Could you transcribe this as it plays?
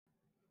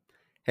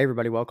Hey,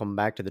 everybody, welcome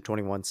back to the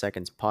 21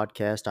 Seconds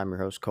Podcast. I'm your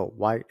host, Colt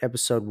White.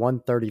 Episode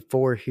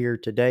 134 here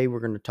today. We're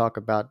going to talk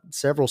about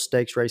several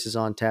stakes races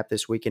on tap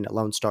this weekend at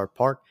Lone Star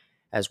Park,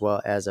 as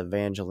well as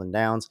Evangeline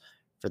Downs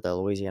for the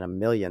Louisiana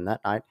Million that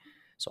night.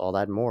 So, all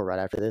that and more right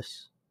after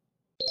this.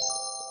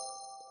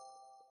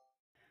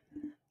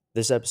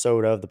 This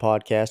episode of the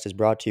podcast is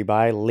brought to you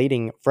by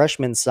leading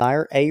freshman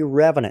sire, A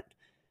Revenant.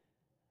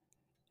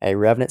 A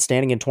Revenant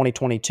standing in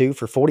 2022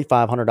 for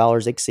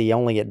 $4,500 XC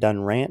only at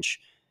Dunn Ranch,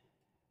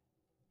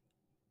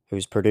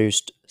 who's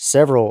produced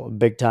several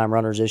big-time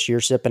runners this year.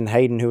 Sippin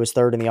Hayden, who was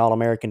third in the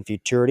All-American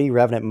Futurity.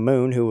 Revenant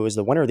Moon, who was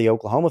the winner of the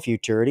Oklahoma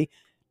Futurity.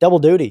 Double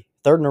Duty,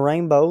 third in the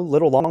Rainbow.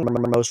 Little Longer,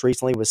 most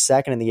recently, was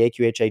second in the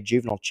AQHA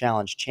Juvenile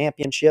Challenge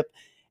Championship,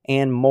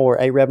 and more.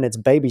 A Revenant's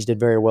babies did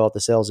very well at the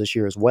sales this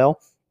year as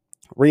well.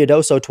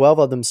 Riadoso, 12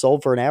 of them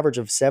sold for an average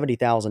of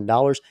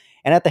 $70,000.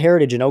 And at the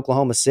Heritage in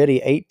Oklahoma City,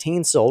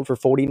 18 sold for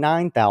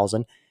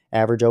 $49,000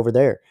 average over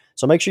there.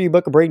 So make sure you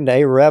book a breeding to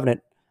A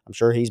Revenant. I'm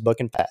sure he's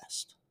booking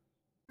fast.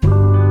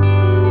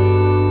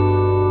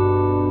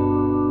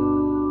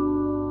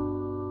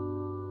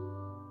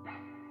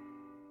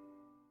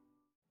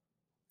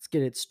 Let's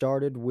get it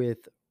started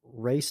with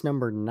race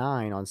number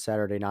 9 on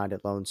Saturday night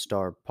at Lone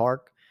Star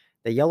Park.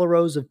 The Yellow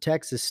Rose of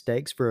Texas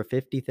Stakes for a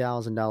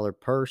 $50,000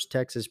 purse.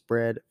 Texas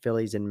bred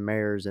fillies and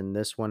mares in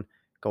this one,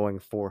 going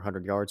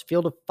 400 yards.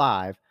 Field of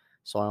 5,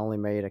 so I only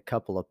made a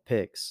couple of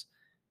picks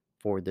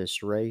for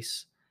this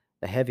race.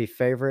 The heavy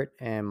favorite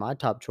and my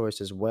top choice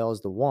as well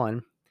is the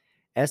 1,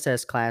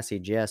 SS Classy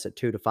Jess at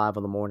 2 to 5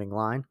 on the morning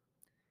line.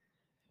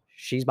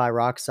 She's by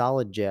Rock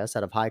Solid Jess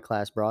out of High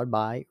Class Broad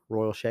by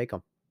Royal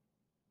Shake'em.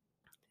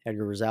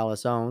 Edgar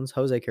Rosales owns,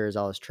 Jose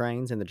Carrizales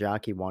trains, and the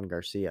jockey Juan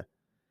Garcia.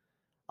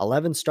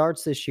 11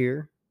 starts this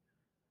year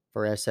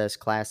for SS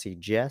Classy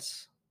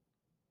Jess.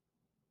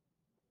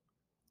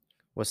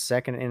 Was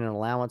second in an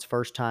allowance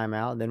first time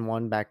out, then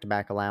won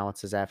back-to-back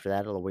allowances after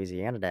that at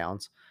Louisiana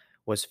Downs.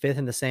 Was fifth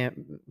in the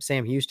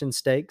Sam Houston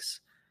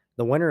Stakes,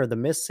 the winner of the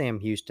Miss Sam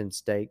Houston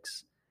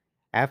Stakes.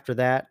 After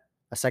that,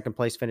 a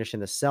second-place finish in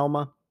the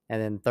Selma,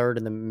 and then third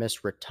in the Miss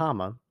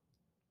Retama.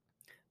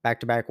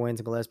 Back-to-back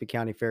wins in Gillespie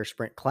County Fair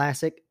Sprint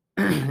Classic,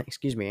 and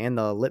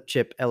the Lip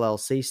Chip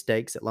LLC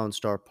Stakes at Lone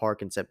Star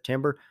Park in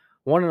September.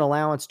 Won an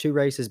allowance 2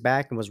 races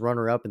back and was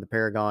runner-up in the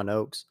Paragon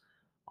Oaks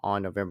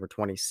on November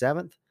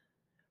 27th.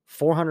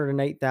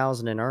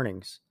 $408,000 in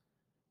earnings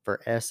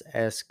for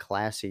SS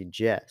Classy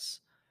Jess,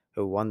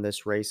 who won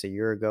this race a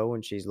year ago,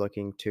 and she's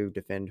looking to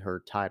defend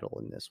her title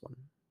in this one.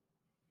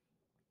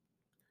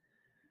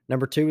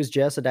 Number 2 is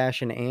Jessa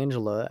Dash and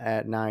Angela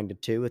at 9 to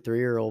 2, a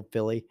 3-year-old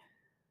filly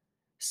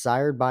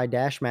sired by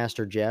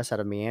Dashmaster Jess out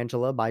of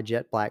Meangela by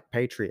Jet Black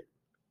Patriot.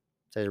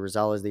 Cesar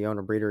Rizal is the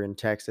owner breeder in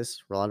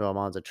Texas. Rolando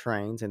Almanza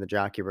trains, and the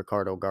jockey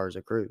Ricardo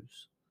Garza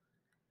Cruz.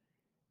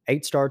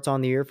 8 starts on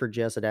the year for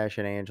Jessa Dash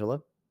and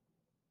Angela.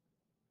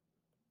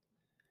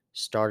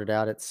 Started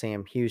out at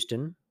Sam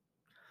Houston.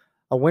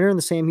 A winner in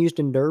the Sam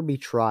Houston Derby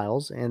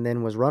trials, and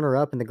then was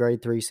runner-up in the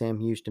Grade 3 Sam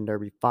Houston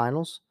Derby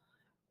finals.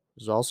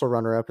 Was also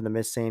runner-up in the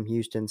Miss Sam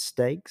Houston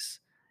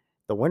Stakes.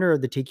 The winner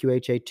of the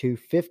TQHA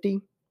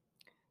 250.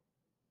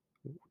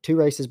 2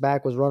 races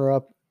back was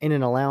runner-up in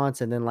an allowance,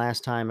 and then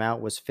last time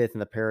out was 5th in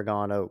the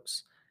Paragon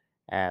Oaks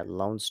at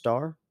Lone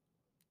Star.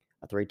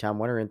 A 3-time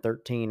winner in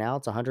 13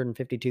 outs,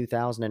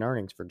 $152,000 in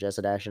earnings for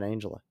Jessa Dash and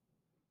Angela.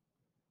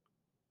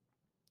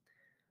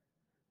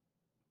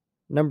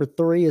 Number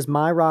 3 is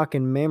My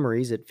Rockin'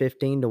 Memories at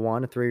 15 to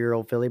 1, a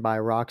 3-year-old filly by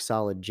Rock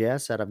Solid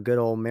Jess out of Good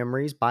Old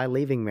Memories by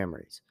Leaving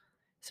Memories.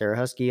 Sarah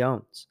Husky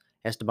owns.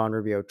 Esteban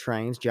Rubio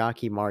trains,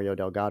 jockey Mario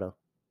Delgado.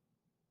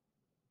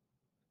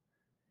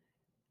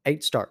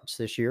 8 starts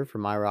this year for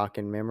My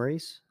Rockin'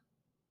 Memories.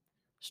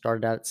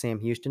 Started out at Sam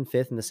Houston,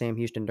 5th in the Sam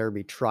Houston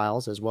Derby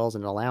trials, as well as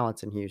an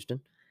allowance in Houston.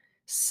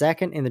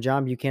 2nd in the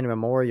John Buchanan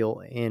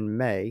Memorial in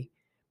May,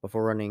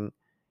 before running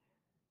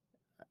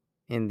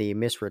in the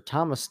Miss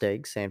Retama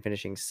Stakes and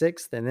finishing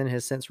 6th, and then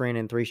has since ran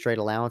in 3 straight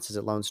allowances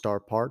at Lone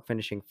Star Park,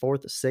 finishing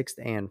 4th, 6th,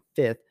 and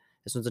 5th.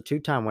 This one's a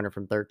 2-time winner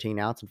from 13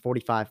 outs and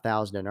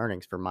 $45,000 in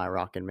earnings for My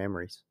Rockin'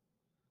 Memories.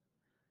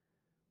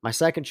 My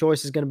second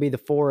choice is going to be the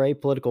 4A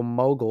Political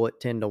Mogul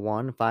at 10 to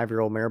 1,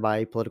 5-year-old mare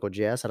by Political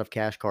Jess out of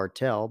Cash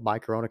Cartel by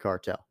Corona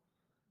Cartel.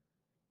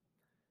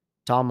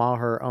 Tom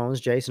Maher owns,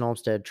 Jason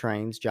Olmstead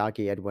trains,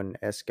 jockey Edwin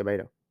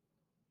Escobedo.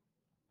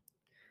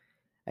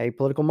 A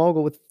Political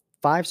Mogul with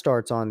 5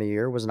 starts on the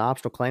year, was an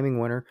optional claiming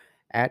winner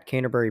at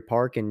Canterbury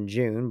Park in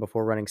June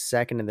before running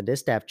 2nd in the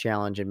Distaff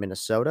Challenge in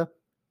Minnesota.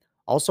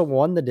 Also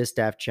won the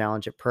Distaff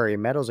Challenge at Prairie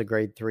Meadows, a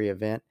Grade 3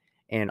 event,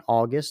 in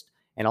August,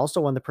 and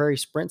also won the Prairie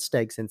Sprint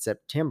Stakes in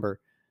September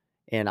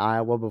in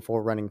Iowa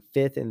before running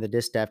 5th in the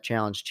Distaff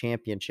Challenge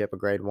Championship, a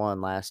Grade 1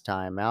 last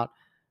time out.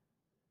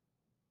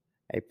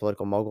 A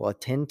Political Mogul, a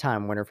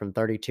 10-time winner from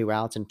 32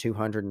 outs and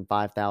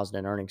 $205,000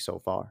 in earnings so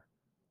far.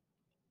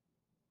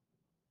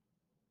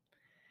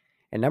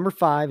 And number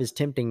 5 is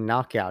Tempting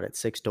Knockout at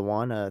 6 to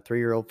 1, a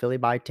 3-year-old filly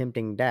by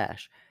Tempting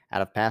Dash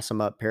out of Pass 'em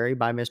Up Perry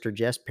by Mr.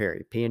 Jess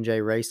Perry. P&J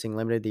Racing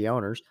Limited, the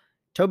owners.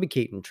 Toby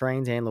Keaton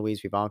trains, and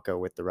Luis Vivanco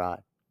with the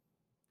ride.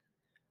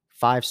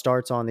 5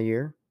 starts on the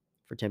year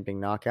for Tempting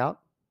Knockout.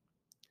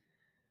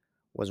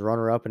 Was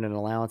runner-up in an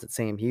allowance at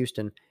Sam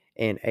Houston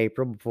in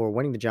April before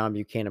winning the John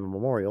Buchanan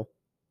Memorial.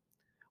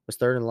 Was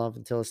third in Love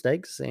Until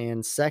Stakes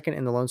and second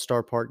in the Lone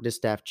Star Park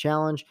Distaff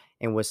Challenge,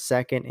 and was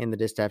second in the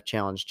Distaff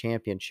Challenge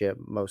Championship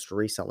most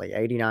recently.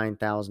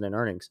 89,000 in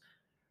earnings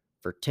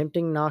for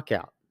Tempting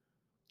Knockout.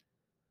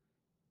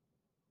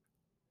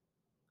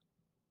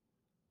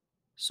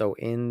 So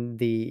in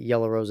the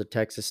Yellow Rosa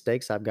Texas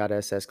Stakes, I've got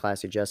SS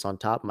Classy Jess on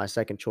top. My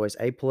second choice,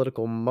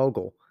 Apolitical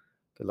Mogul.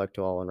 Good luck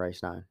to all in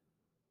race 9.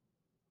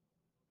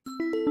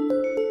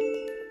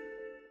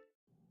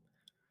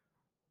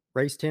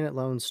 Race 10 at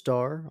Lone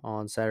Star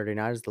on Saturday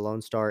night is the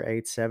Lone Star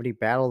 870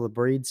 Battle of the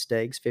Breed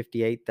Stakes,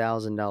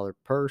 $58,000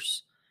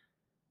 purse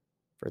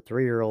for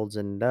 3-year-olds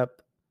and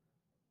up,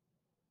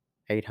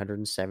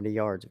 870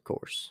 yards, of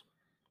course.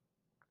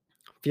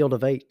 Field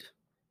of 8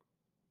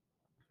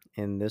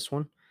 in this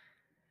one.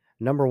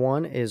 Number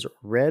 1 is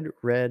Red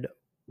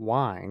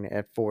Wine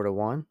at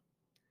 4-1.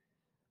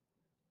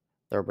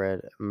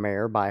 Thoroughbred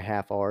mare by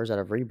Half R's out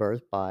of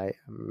Rebirth by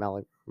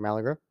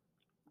Malagra.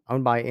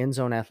 Owned by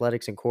Endzone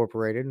Athletics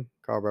Incorporated,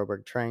 Carl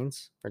Broberg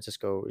trains.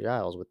 Francisco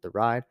Giles with the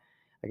ride.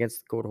 Against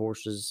the Gold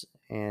Horses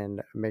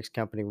and Mixed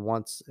Company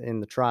once in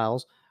the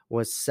trials.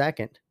 Was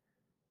second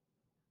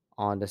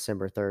on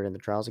December 3rd in the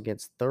trials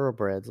against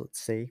Thoroughbreds. Let's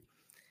see.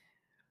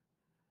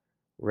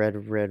 Red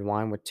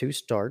Wine with 2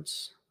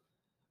 starts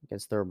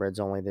against Thoroughbreds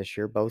only this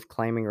year. Both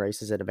claiming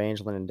races at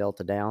Evangeline and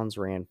Delta Downs.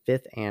 Ran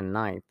 5th and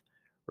 9th,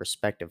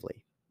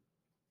 respectively.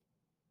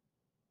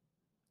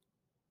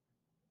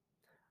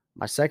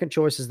 My second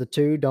choice is the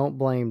 2, Don't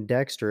Blame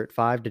Dexter at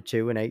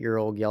 5-2, an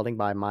 8-year-old gelding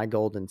by My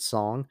Golden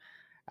Song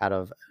out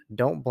of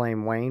Don't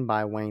Blame Wayne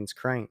by Wayne's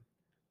Crane.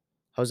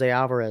 Jose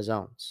Alvarez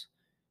owns.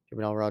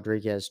 Juvenal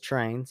Rodriguez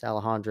trains.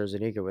 Alejandro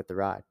Zuniga with the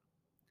ride.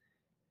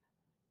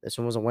 This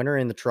one was a winner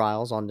in the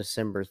trials on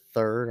December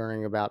 3rd,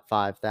 earning about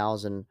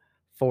 $5,000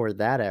 for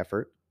that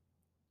effort.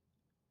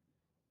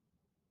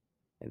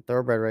 In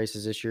thoroughbred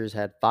races this year has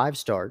had 5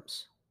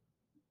 starts.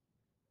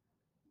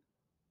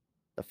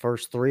 The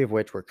first 3 of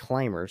which were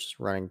claimers,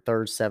 running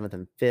 3rd, 7th,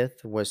 and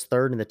 5th, was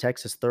 3rd in the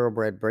Texas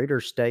Thoroughbred Breeder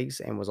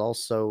Stakes and was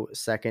also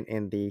 2nd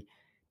in the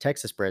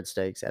Texas Bred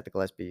Stakes at the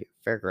Gillespie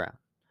Fairground.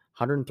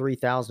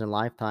 $103,000 in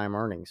lifetime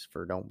earnings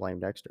for Don't Blame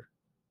Dexter.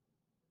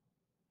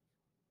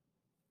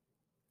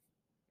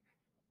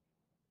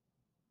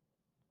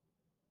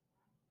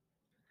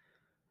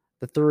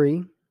 The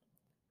 3,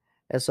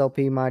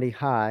 SLP Mighty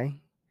High,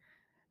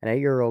 an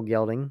 8-year-old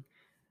gelding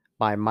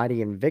by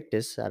Mighty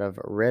Invictus out of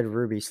Red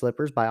Ruby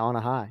Slippers by Anna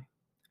High.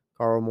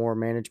 Carl Moore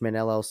Management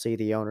LLC,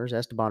 the owners.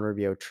 Esteban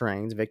Rubio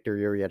trains. Victor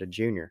Urieta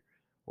Jr.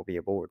 will be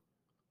aboard.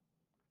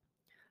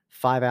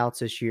 5 outs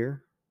this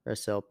year for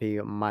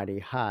SLP Mighty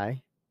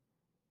High.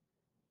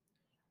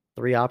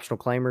 3 optional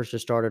claimers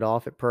just started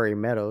off at Prairie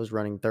Meadows,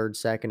 running 3rd,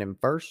 2nd, and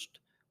 1st.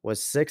 Was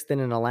 6th in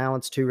an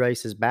allowance, 2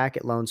 races back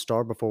at Lone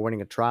Star before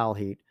winning a trial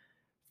heat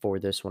for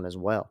this one as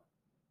well.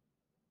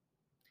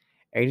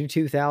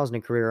 $82,000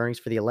 in career earnings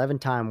for the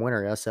 11-time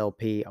winner,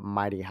 SLP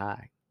Mighty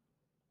High.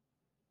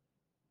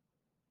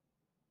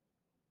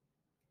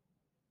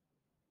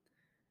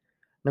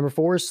 Number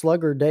 4 is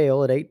Slugger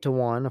Dale at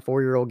 8-1, a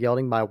 4-year-old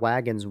gelding by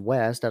Wagons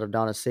West out of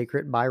Donna's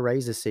Secret by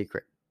Ray's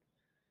Secret.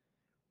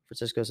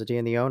 Francisco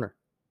Satian, the owner.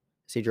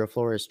 Cedro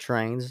Flores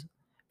trains.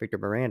 Victor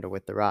Miranda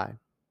with the ride.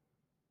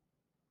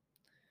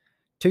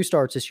 2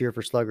 starts this year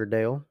for Slugger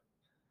Dale.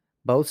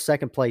 Both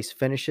second place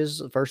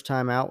finishes. First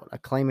time out, a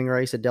claiming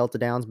race at Delta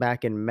Downs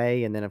back in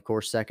May, and then, of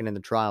course, second in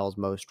the trials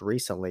most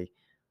recently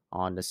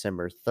on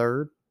December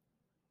 3rd.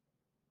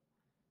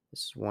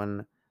 This is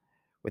one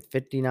with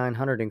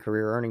 $5,900 in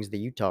career earnings, the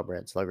Utah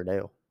bred Slugger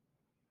Dale.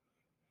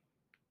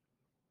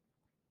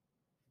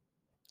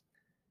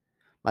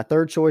 My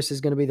third choice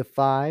is going to be the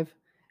 5,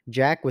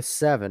 Jack with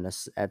 7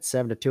 at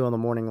 7-2 on the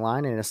morning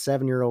line, and a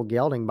 7-year-old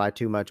gelding by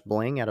Too Much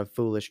Bling out of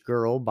Foolish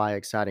Girl by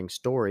Exciting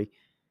Story.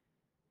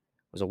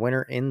 Was a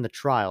winner in the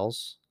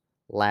trials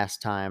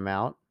last time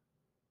out.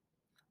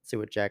 Let's see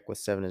what Jack with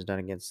 7 has done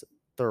against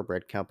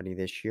Thoroughbred Company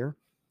this year.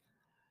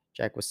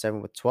 Jack with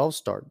 7 with 12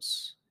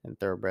 starts in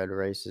Thoroughbred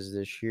races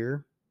this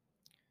year.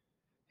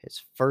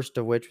 His first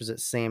of which was at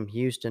Sam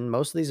Houston.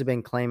 Most of these have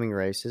been claiming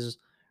races.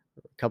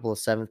 A couple of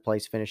 7th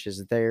place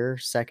finishes there.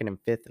 2nd and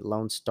 5th at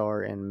Lone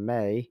Star in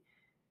May.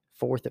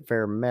 4th at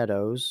Fair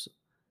Meadows.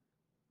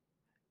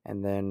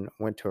 And then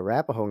went to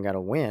Arapahoe and got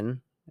a win.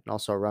 And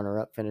also a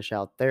runner-up finish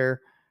out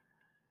there.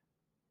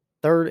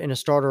 3rd in a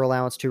starter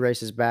allowance, 2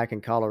 races back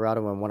in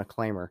Colorado, and won a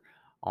claimer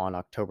on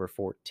October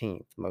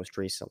 14th, most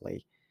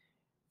recently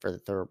for the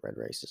thoroughbred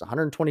races.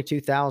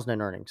 $122,000 in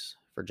earnings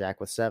for Jack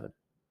with 7.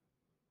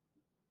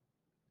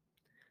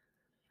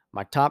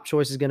 My top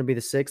choice is going to be the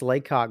 6,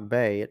 Laycock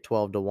Bay at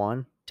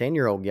 12-1.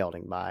 10-year-old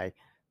gelding by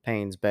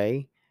Paynes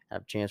Bay.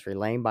 Out of Chancery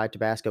Lane by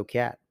Tabasco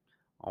Cat.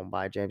 Owned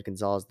by James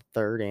Gonzalez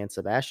III and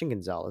Sebastian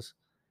Gonzalez.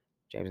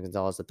 James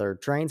Gonzalez III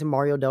trains, and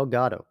Mario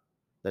Delgado,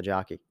 the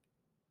jockey.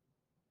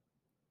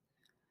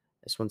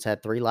 This one's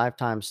had 3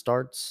 lifetime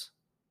starts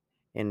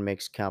in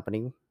Mixed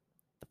Company.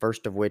 the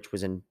first of which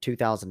was in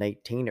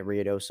 2018 at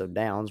Ruidoso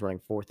Downs, running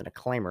fourth in a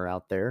claimer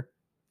out there.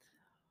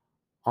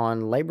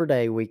 On Labor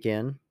Day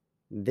weekend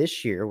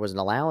this year was an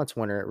allowance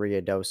winner at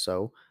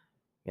Ruidoso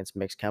against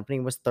mixed company,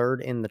 was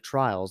third in the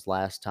trials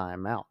last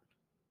time out.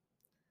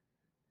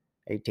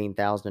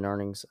 18,000 in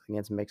earnings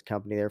against mixed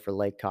company there for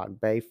Laycock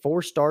Bay.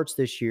 4 starts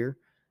this year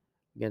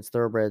against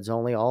thoroughbreds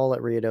only, all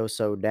at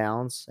Ruidoso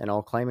Downs, and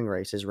all claiming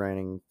races,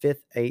 running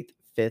 5th, 8th,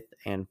 5th,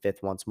 and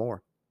 5th once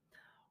more.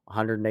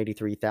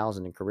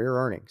 183,000 in career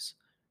earnings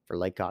for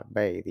Laycock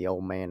Bay, the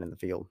old man in the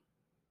field.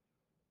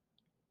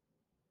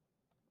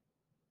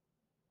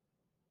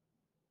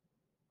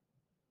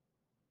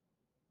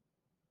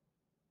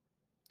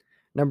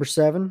 Number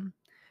 7,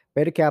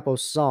 Beta Capo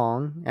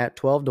Song at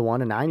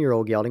 12-1, a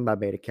 9-year-old gelding by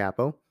Beta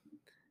Capo.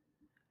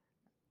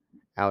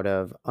 Out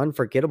of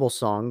Unforgettable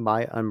Song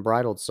by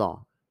Unbridled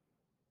Song.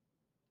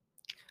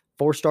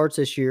 4 starts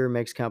this year,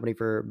 mixed company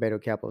for Beta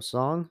Capo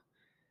Song.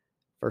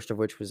 First of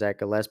which was at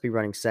Gillespie,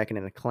 running second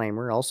in a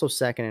claimer. Also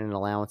second in an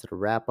allowance at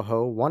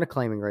Arapahoe. Won a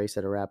claiming race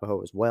at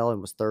Arapahoe as well,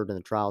 and was third in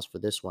the trials for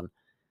this one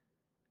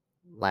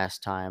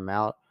last time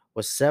out.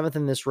 Was 7th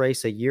in this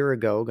race a year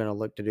ago. Going to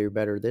look to do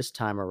better this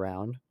time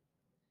around.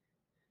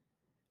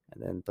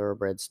 And then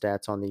thoroughbred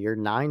stats on the year.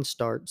 9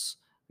 starts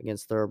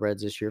against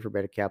thoroughbreds this year for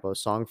Beta Capo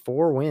Song.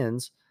 4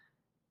 wins,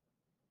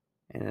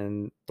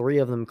 and 3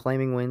 of them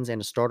claiming wins,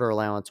 and a starter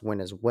allowance win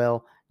as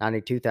well.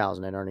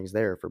 92,000 in earnings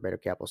there for Beta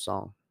Capo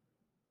Song.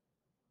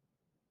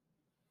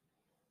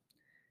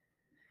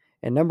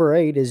 And number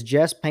 8 is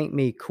Just Paint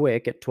Me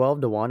Quick at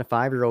 12-1, a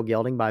 5-year-old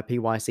gelding by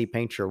PYC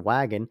Paint Your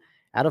Wagon,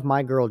 out of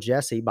My Girl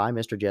Jessie by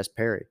Mr. Jess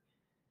Perry.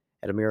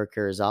 Edamiro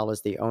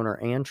Carrizales, the owner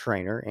and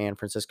trainer, and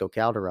Francisco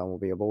Calderon will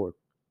be aboard.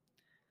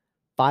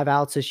 5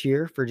 outs this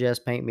year for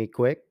Just Paint Me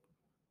Quick.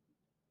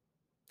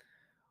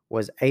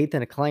 Was 8th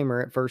in a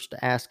claimer at first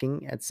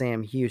asking at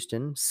Sam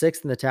Houston,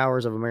 6th in the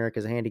Towers of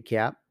America's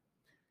handicap,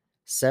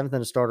 7th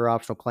in a starter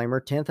optional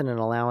claimer, 10th in an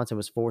allowance, and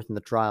was 4th in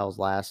the trials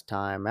last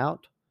time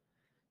out.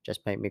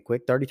 Just Paint Me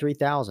Quick,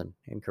 33,000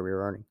 in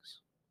career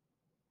earnings.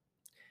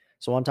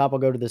 So on top, I'll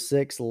go to the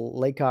 6,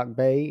 Laycock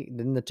Bay,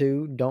 then the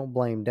 2, Don't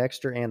Blame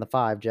Dexter, and the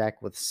 5,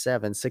 Jack with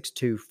 7,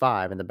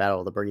 6-2-5 in the Battle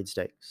of the Breed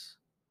Stakes.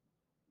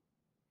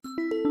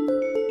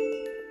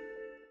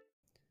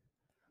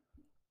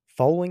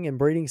 Foaling and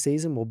breeding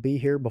season will be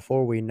here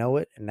before we know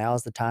it, and now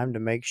is the time to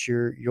make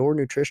sure your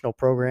nutritional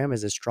program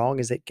is as strong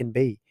as it can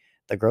be.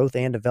 The growth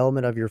and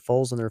development of your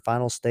foals in their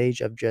final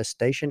stage of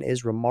gestation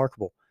is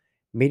remarkable.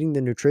 Meeting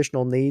the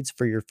nutritional needs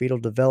for your fetal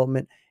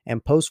development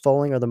and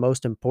post-foaling are the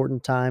most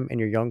important time in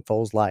your young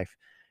foal's life.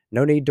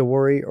 No need to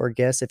worry or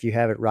guess if you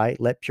have it right.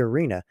 Let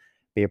Purina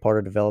be a part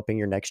of developing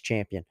your next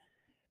champion.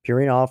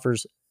 Purina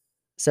offers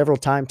several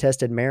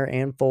time-tested mare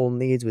and foal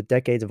needs with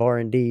decades of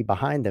R&D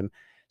behind them,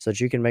 so that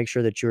you can make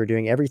sure that you are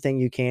doing everything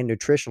you can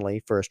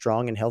nutritionally for a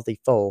strong and healthy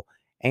foal,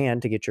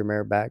 and to get your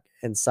mare back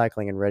and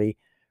cycling and ready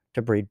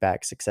to breed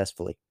back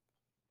successfully.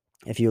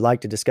 If you'd like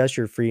to discuss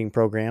your feeding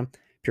program,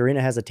 Purina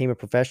has a team of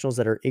professionals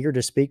that are eager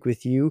to speak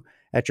with you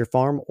at your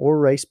farm or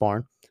race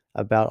barn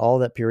about all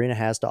that Purina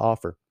has to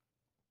offer.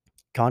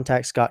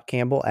 Contact Scott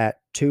Campbell at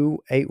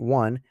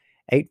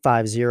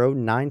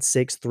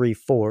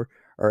 281-850-9634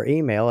 or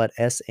email at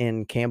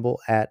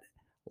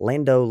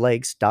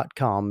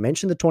sncampbell@landolakes.com.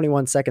 Mention the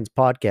 21 Seconds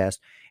podcast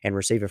and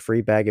receive a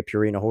free bag of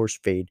Purina horse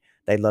feed.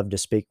 They'd love to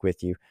speak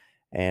with you.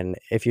 And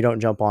if you don't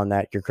jump on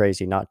that, you're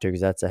crazy not to, because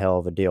that's a hell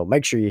of a deal.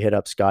 Make sure you hit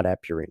up Scott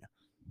at Purina.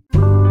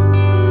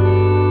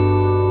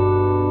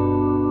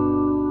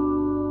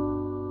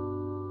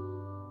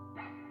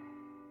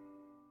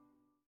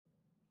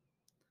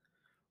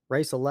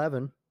 Race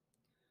 11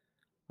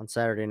 on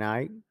Saturday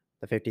night,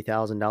 the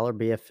 $50,000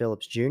 BF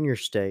Phillips Jr.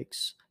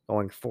 Stakes,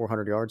 going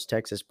 400 yards,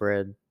 Texas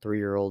bred,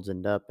 3-year-olds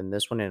and up, and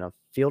this one in a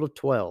field of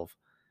 12,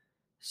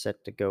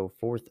 set to go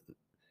 4th.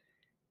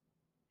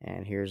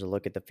 And here's a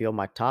look at the field.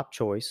 My top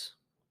choice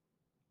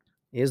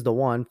is the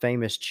 1,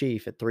 Famous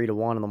Chief, at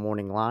 3-1 on the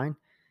morning line.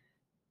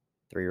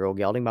 3-year-old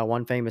gelding by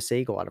One Famous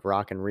Eagle, out of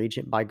Rockin'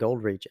 Regent by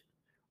Gold Regent.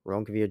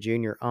 Roncavia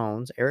Jr.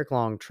 owns. Eric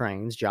Long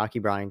trains. Jockey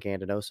Brian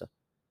Candidosa.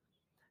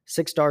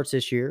 6 starts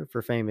this year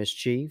for Famous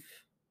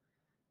Chief.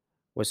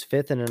 Was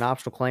 5th in an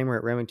optional claimer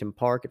at Remington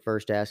Park at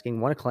first asking.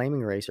 Won a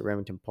claiming race at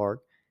Remington Park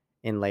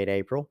in late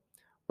April.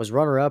 Was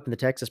runner-up in the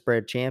Texas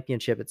Bred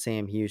Championship at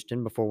Sam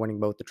Houston before winning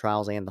both the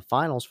trials and the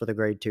finals for the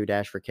Grade 2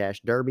 Dash for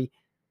Cash Derby,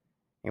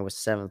 and was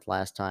 7th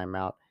last time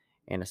out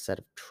in a set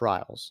of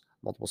trials.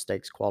 Multiple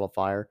stakes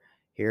qualifier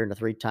here, and a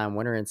 3-time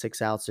winner in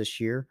 6 outs this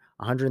year.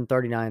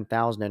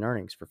 139,000 in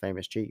earnings for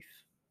Famous Chief.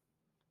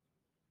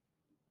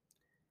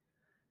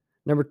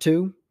 Number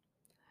 2,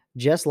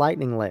 Jess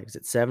Lightning Legs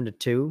at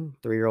 7-2,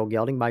 3-year-old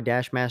gelding by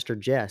Dashmaster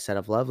Jess, out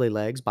of Lovely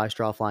Legs by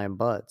Straw Flying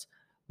Buds.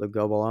 Luke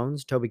Goebel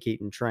owns. Toby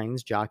Keaton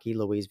trains. Jockey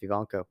Luis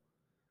Vivanco.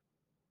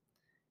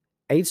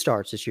 8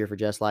 starts this year for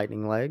Jess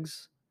Lightning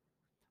Legs.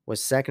 Was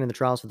 2nd in the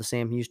trials for the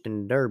Sam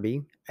Houston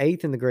Derby.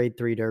 8th in the Grade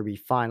 3 Derby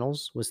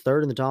finals. Was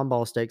 3rd in the Tom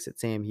Ball Stakes at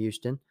Sam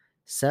Houston.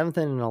 7th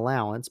in an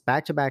allowance.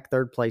 Back-to-back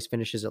 3rd place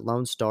finishes at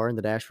Lone Star in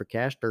the Dash for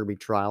Cash Derby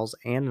trials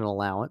and an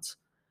allowance.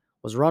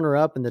 Was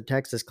runner-up in the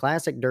Texas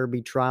Classic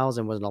Derby trials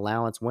and was an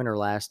allowance winner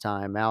last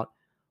time out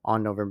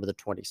on November the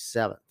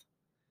 27th.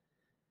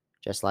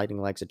 Jess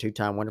Lightning Legs, a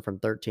two-time winner from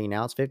 13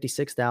 outs,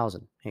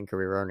 $56,000 in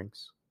career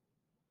earnings.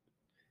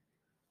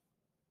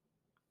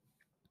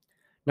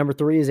 Number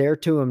 3 is Heir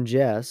to 'em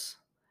Jess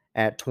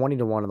at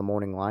 20-1 on the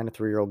morning line, a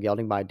 3-year-old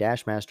gelding by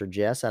Dashmaster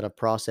Jess out of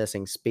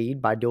Processing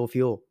Speed by Dual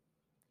Fuel.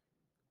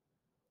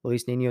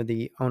 Luis Nino,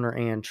 the owner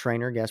and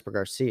trainer, Gaspar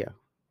Garcia,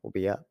 will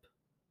be up.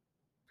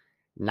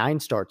 9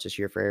 starts this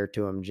year for Heir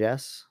to 'em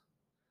Jess.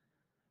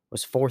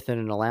 Was 4th in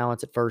an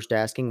allowance at first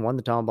asking, won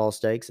the Tomball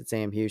Stakes at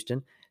Sam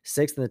Houston,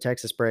 6th in the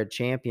Texas Spread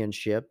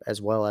Championship,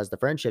 as well as the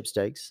Friendship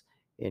Stakes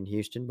in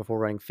Houston, before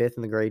running 5th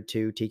in the Grade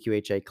 2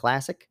 TQHA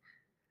Classic.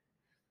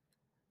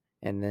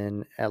 And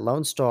then at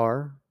Lone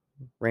Star,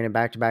 ran in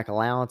back-to-back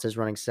allowances,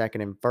 running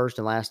 2nd and 1st,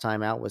 and last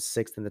time out was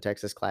 6th in the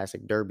Texas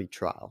Classic Derby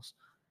trials.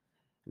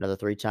 Another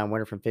 3-time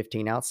winner from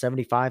 15 outs,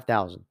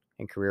 $75,000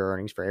 in career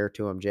earnings for Heir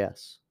to 'em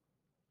Jess.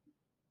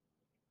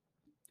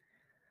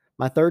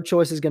 My third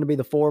choice is going to be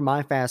the 4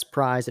 My Fast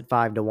Prize at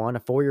 5-1, a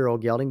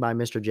 4-year-old gelding by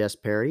Mr. Jess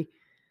Perry.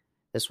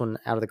 This one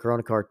out of the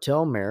Corona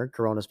Cartel mare,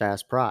 Corona's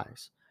Fast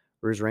Prize.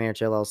 Ruse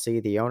Ranch LLC,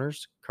 the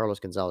owners, Carlos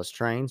Gonzalez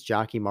trains,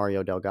 jockey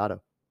Mario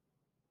Delgado.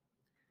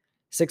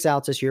 6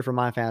 outs this year for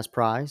My Fast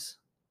Prize.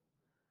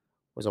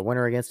 Was a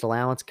winner against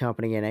Allowance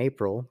Company in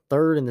April,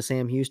 3rd in the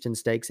Sam Houston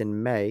Stakes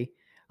in May,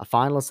 a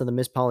finalist in the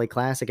Miss Polly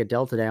Classic at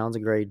Delta Downs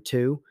in Grade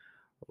 2,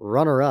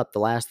 runner-up the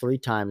last 3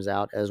 times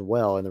out as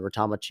well in the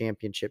Retama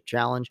Championship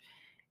Challenge,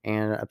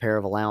 and a pair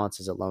of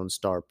allowances at Lone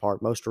Star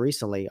Park, most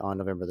recently on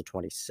November the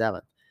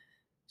 27th.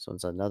 So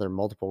it's another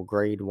multiple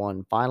Grade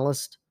 1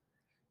 finalist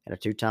and a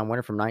 2-time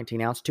winner from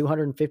 19 outs,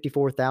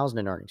 $254,000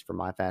 in earnings for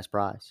My Fast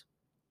Prize.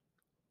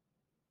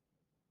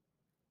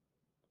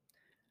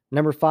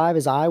 Number 5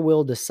 is I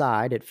Will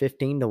Decide at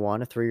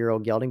 15-1, a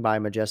 3-year-old gelding by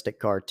Majestic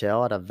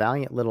Cartel at a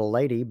Valiant Little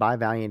Lady by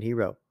Valiant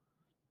Hero.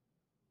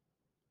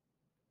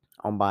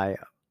 Owned by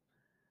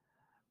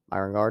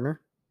Myron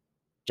Gardner.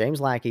 James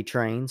Lackey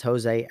trains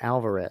Jose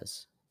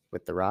Alvarez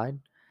with the ride.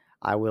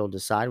 I Will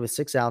Decide with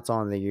 6 outs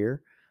on the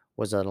year.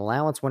 Was an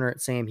allowance winner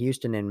at Sam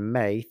Houston in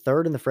May,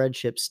 3rd in the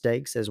Friendship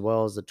Stakes, as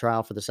well as the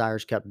trial for the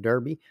Sires Cup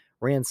Derby.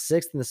 Ran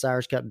 6th in the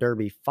Sires Cup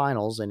Derby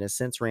finals and has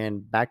since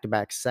ran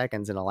back-to-back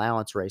seconds in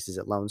allowance races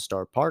at Lone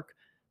Star Park.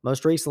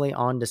 Most recently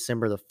on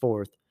December the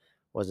 4th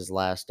was his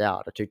last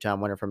out. A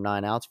 2-time winner from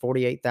 9 outs,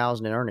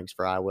 $48,000 in earnings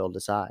for I Will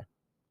Decide.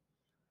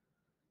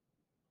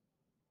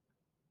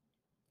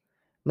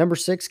 Number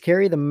 6,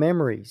 Carry the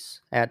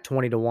Memories at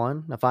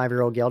 20-1. A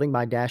 5-year-old gelding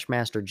by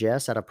Dashmaster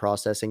Jess at a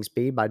Processing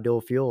Speed by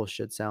Dual Fuel.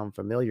 Should sound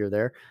familiar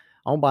there.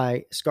 Owned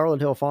by Scarlet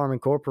Hill Farm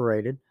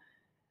Incorporated.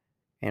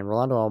 And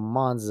Rolando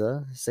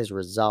Almanza, says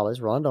Rosales.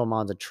 Rolando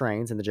Almanza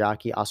trains and the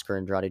jockey Oscar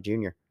Andrade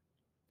Jr.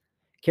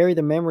 Carry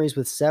the Memories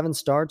with 7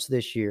 starts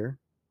this year.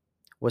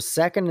 Was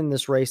 2nd in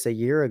this race a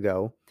year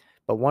ago,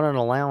 but won an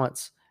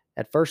allowance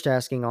at first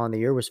asking on the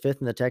year. Was 5th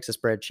in the Texas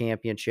Spread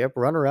Championship.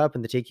 Runner-up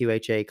in the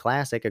TQHA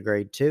Classic, a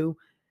Grade 2.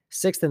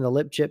 6th in the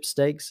Lip Chip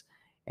Stakes,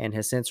 and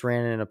has since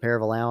ran in a pair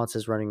of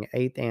allowances running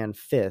 8th and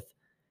 5th.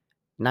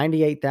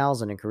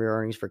 $98,000 in career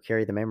earnings for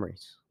Carry the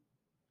Memories.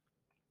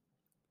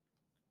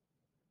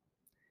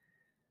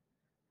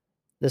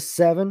 The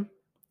 7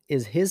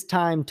 is His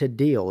Time to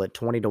Deal at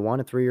 20-1,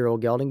 a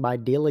 3-year-old gelding by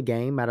Deal a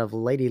Game out of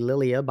Lady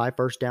Lilia by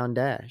First Down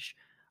Dash.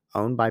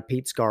 Owned by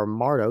Pete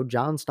Scarmardo,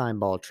 John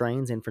Steinball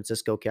trains, and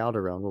Francisco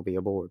Calderon will be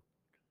aboard.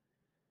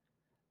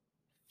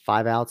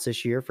 5 outs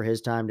this year for His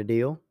Time to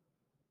Deal.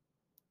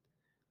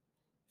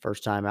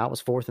 First time out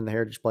was 4th in the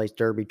Heritage Place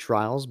Derby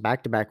trials.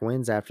 Back-to-back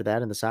wins after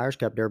that in the Sires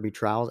Cup Derby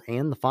trials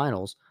and the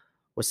finals.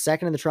 Was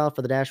 2nd in the trial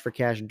for the Dash for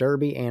Cash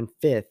Derby and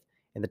 5th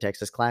in the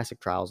Texas Classic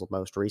trials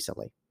most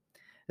recently.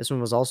 This one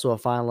was also a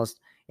finalist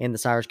in the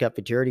Sires Cup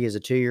Futurity as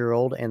a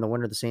 2-year-old and the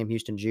winner of the Sam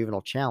Houston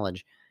Juvenile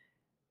Challenge,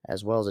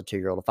 as well as a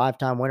 2-year-old. A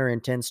 5-time winner in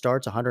 10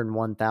 starts,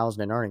 $101,000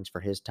 in earnings for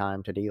His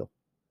Time to Deal.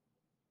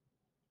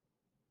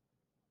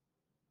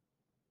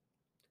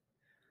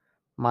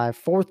 My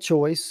 4th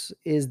choice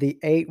is the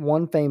 8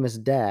 One Famous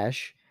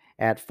Dash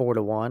at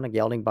 4-1, a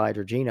gelding by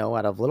Georgino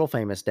out of Little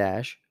Famous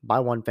Dash by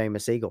One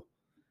Famous Eagle.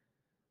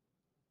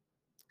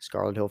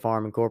 Scarlet Hill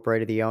Farm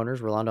Incorporated, the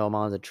owners, Rolando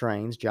Almanza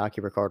trains, jockey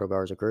Ricardo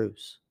Garza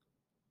Cruz.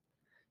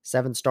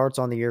 7 starts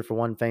on the year for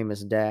One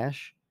Famous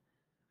Dash.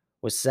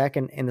 Was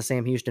 2nd in the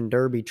Sam Houston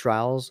Derby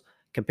trials,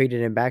 competed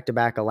in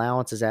back-to-back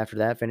allowances after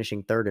that,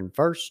 finishing 3rd and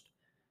 1st.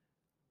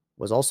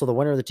 Was also the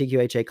winner of the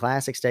TQHA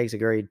Classic Stakes at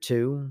Grade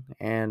 2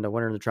 and a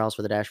winner in the trials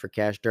for the Dash for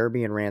Cash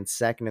Derby, and ran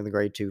 2nd in the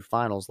Grade 2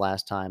 finals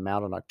last time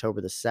out on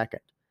October the 2nd.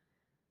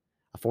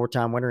 A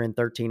 4-time winner in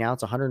 13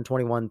 outs,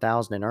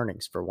 $121,000 in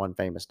earnings for One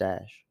Famous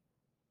Dash.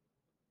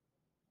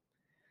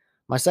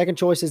 My second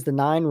choice is the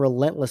 9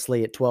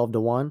 Relentlessly at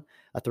 12-1,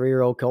 a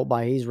 3-year-old colt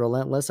by He's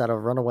Relentless out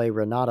of Runaway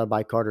Renata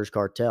by Carter's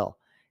Cartel.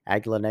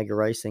 Aguila Negra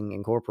Racing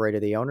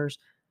Incorporated, the owners,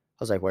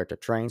 Jose Huerta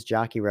trains,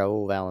 jockey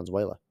Raul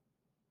Valenzuela.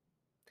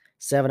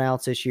 7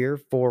 outs this year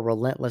for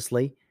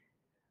Relentlessly.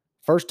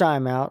 First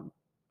time out,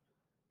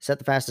 Set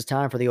the fastest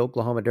time for the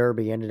Oklahoma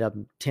Derby, ended up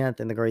 10th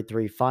in the Grade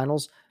 3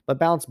 finals, but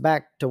bounced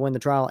back to win the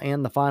trial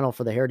and the final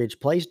for the Heritage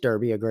Place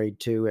Derby, a Grade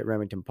 2 at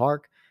Remington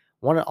Park.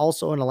 Won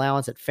also an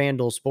allowance at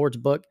FanDuel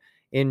Sportsbook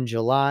in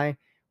July,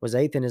 was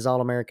 8th in his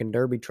All-American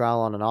Derby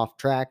trial on an off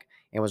track,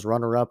 and was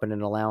runner-up in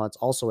an allowance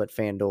also at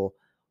FanDuel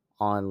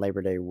on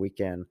Labor Day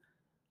weekend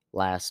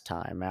last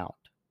time out.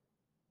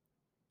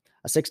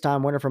 A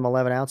 6-time winner from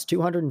 11 outs,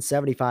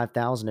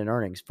 $275,000 in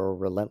earnings for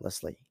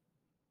Relentlessly.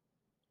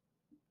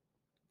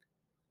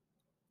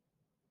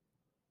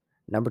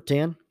 Number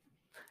 10,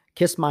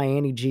 Kiss My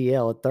Annie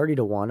GL at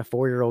 30-1, a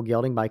 4-year-old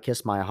gelding by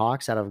Kiss My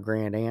Hawks out of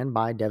Grand Ann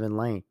by Devin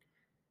Lane.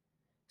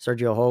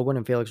 Sergio Hogan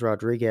and Felix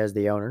Rodriguez,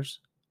 the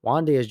owners.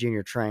 Juan Diaz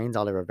Jr. trains,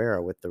 Ali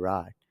Rivera with the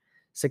ride.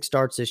 6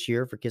 starts this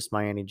year for Kiss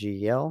My Annie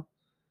GL.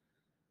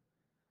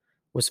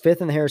 Was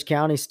 5th in the Harris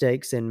County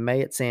Stakes in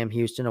May at Sam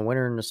Houston, a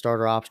winner in the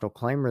starter optional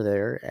claimer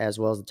there, as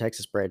well as the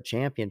Texas Bred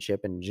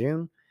Championship in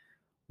June.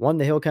 Won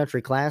the Hill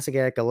Country Classic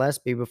at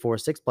Gillespie before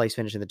 6th place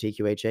finish in the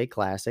TQHA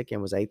Classic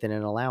and was 8th in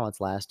an allowance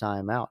last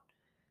time out.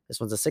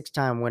 This one's a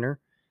 6-time winner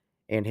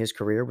in his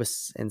career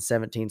was in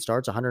 17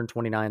 starts,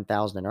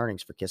 $129,000 in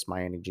earnings for Kiss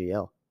My Annie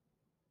GL.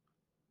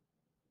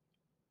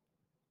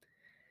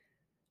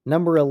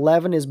 Number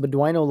 11 is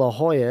Beduino La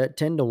Jolla at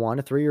 10-1,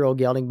 a 3-year-old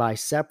gelding by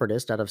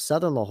Separatist out of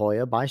Southern La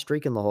Jolla by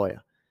Streakin' La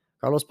Jolla.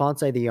 Carlos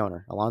Ponce, the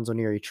owner. Alonzo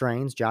Neri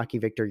trains. Jockey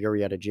Victor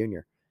Urieta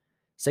Jr.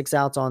 6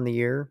 outs on the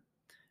year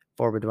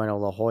for Beduino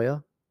La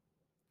Jolla.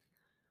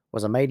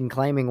 Was a maiden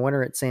claiming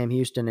winner at Sam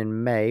Houston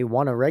in May.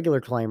 Won a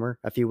regular claimer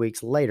a few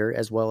weeks later,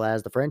 as well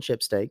as the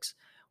Friendship Stakes.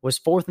 Was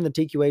 4th in the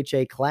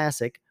TQHA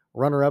Classic.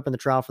 Runner-up in the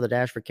trial for the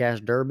Dash for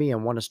Cash Derby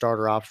and won a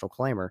starter optional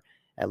claimer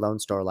at Lone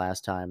Star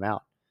last time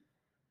out.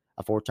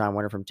 A 4-time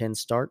winner from 10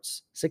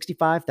 starts,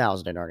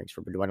 $65,000 in earnings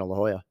for Beduino La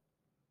Jolla.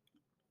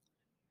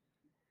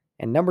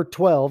 And number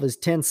 12 is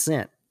 10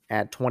 Cent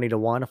at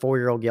 20-1, a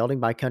 4-year-old gelding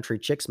by Country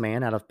Chicks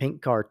Man out of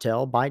Pink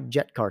Cartel by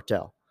Jet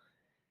Cartel.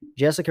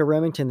 Jessica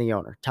Remington, the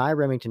owner. Ty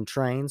Remington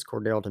trains.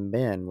 Cordellton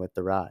Ben with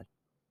the ride.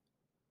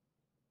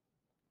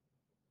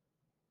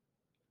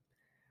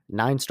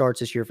 9 starts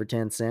this year for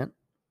 10 Cent.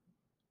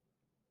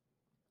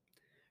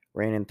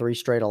 Ran in 3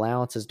 straight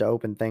allowances to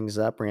open things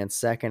up. Ran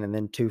 2nd and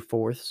then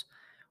 2/4.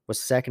 Was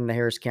 2nd in the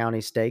Harris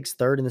County Stakes,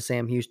 3rd in the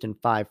Sam Houston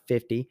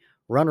 550,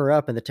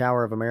 runner-up in the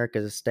Tower of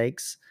America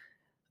Stakes,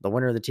 the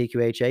winner of the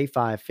TQHA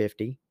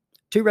 550.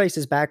 2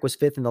 races back was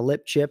 5th in the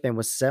Lip Chip and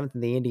was 7th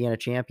in the Indiana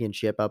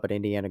Championship up at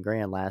Indiana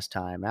Grand last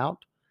time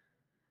out.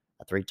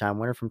 A 3-time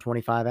winner from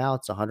 25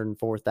 outs,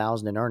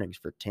 $104,000 in earnings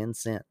for 10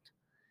 Cent.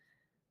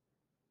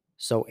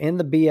 So in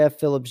the BF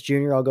Phillips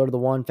Jr., I'll go to the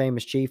 1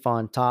 Famous Chief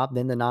on top,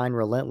 then the 9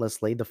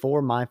 Relentlessly, the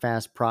 4 My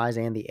Fast Prize,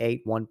 and the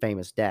 8 One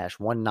Famous Dash,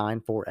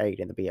 1948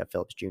 in the BF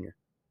Phillips Jr.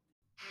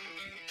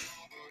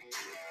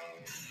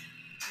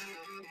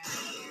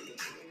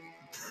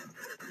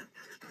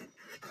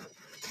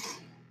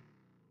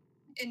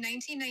 In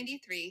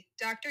 1993,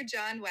 Dr.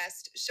 John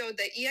West showed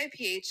that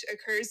EIPH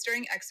occurs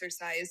during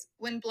exercise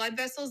when blood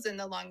vessels in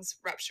the lungs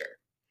rupture.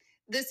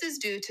 This is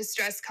due to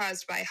stress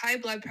caused by high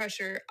blood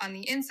pressure on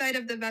the inside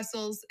of the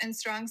vessels and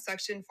strong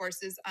suction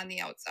forces on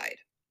the outside.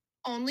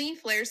 Only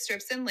flare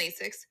strips and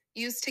Lasix,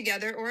 used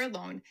together or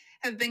alone,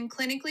 have been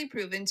clinically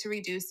proven to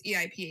reduce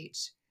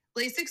EIPH.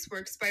 Lasix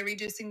works by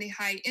reducing the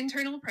high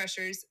internal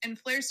pressures, and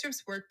flare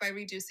strips work by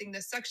reducing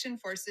the suction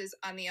forces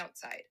on the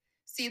outside.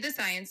 See the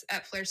science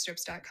at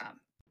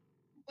flarestrips.com.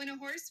 When a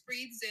horse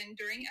breathes in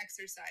during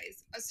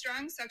exercise, a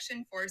strong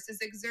suction force is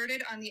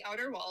exerted on the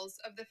outer walls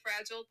of the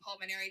fragile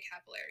pulmonary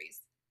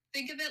capillaries.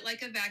 Think of it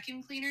like a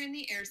vacuum cleaner in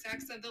the air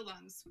sacs of the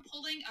lungs,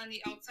 pulling on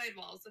the outside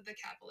walls of the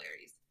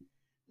capillaries.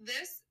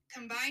 This,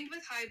 combined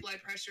with high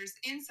blood pressures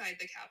inside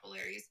the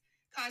capillaries,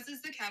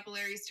 causes the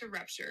capillaries to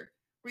rupture,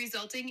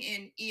 resulting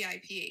in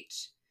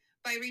EIPH.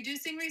 By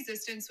reducing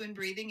resistance when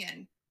breathing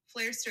in,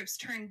 flare strips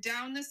turn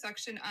down the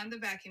suction on the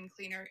vacuum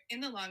cleaner in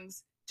the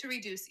lungs to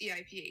reduce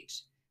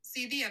EIPH.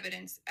 See the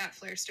evidence at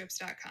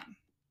flarestrips.com.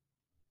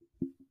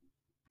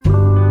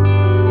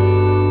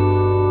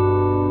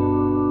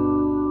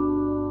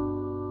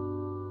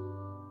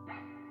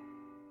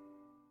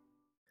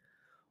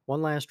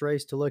 One last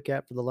race to look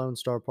at for the Lone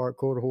Star Park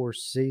Quarter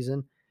Horse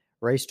season.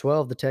 Race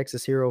 12, the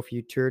Texas Hero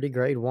Futurity,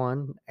 Grade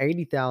 1,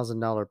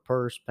 $80,000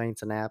 purse,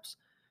 paints and apps,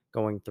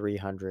 going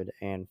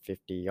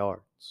 350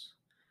 yards.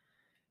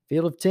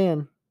 Field of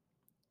 10.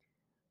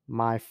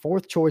 My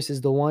 4th choice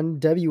is the 1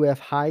 WF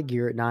High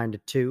Gear at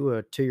 9-2,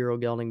 a 2-year-old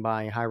gelding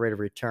by High Rate of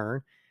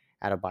Return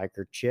at a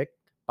Biker Chick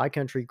by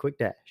Country Quick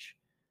Dash.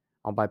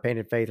 Owned by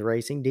Painted Faith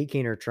Racing, D.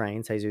 Keener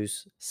trains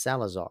Jesus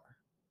Salazar,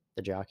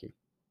 the jockey.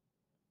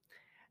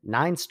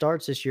 9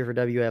 starts this year for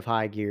WF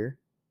High Gear.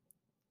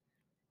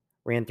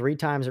 Ran 3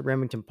 times at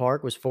Remington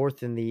Park, was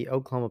 4th in the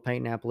Oklahoma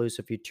Paint and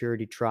Appaloosa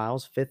Futurity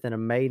Trials, 5th in a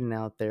maiden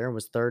out there, and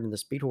was 3rd in the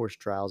Speed Horse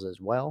Trials as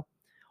well.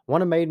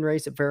 Won a maiden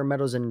race at Fair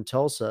Meadows in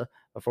Tulsa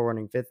before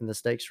running 5th in the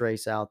stakes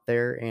race out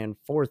there and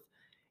 4th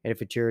in a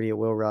Futurity at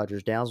Will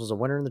Rogers Downs. Was a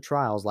winner in the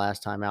trials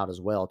last time out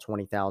as well,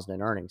 $20,000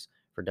 in earnings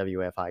for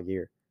WF High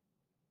Gear.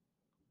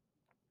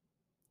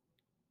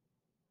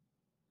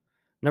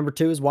 Number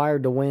 2 is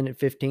Wired to Win at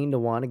 15 to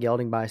 1, a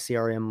gelding by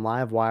CRM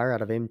Live Wire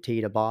out of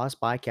MT to Boss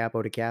by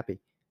Capo to Cappy.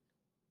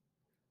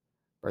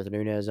 Bertha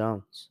Nunez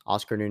owns.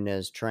 Oscar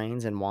Nunez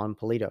trains, and Juan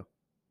Polito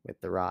with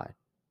the ride.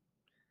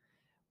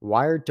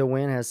 Wired to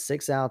Win has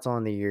 6 outs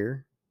on the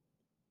year.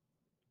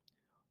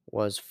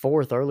 Was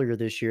 4th earlier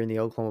this year in the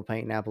Oklahoma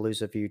Paint and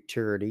Appaloosa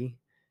Futurity.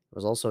 It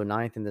was also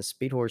 9th in the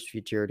Speed Horse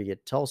Futurity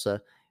at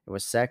Tulsa. It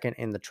was 2nd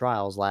in the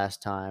trials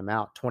last time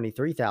out.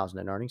 $23,000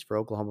 in earnings for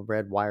Oklahoma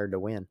bred Wired to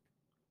Win.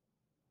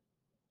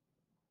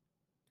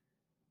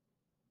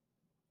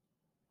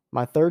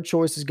 My third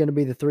choice is going to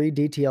be the 3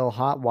 DTL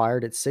Hot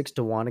Wired at 6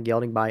 to 1, a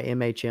gelding by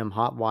MHM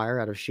Hot Wire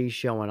out of She's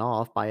Showing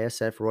Off by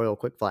SF Royal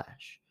Quick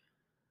Flash.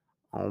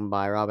 Owned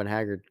by Robin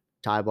Haggard,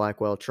 Ty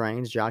Blackwell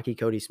trains, jockey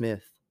Cody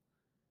Smith.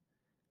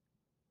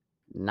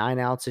 9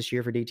 outs this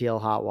year for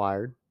DTL Hot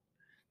Wired.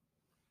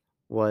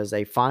 Was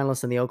a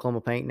finalist in the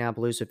Oklahoma Paint and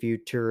Appaloosa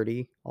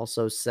Futurity,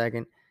 also 2nd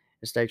in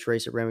stakes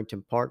race at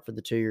Remington Park for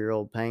the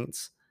 2-year-old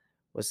paints.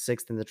 Was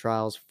 6th in the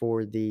trials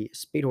for the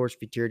Speed Horse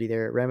Futurity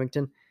there at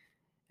Remington,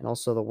 and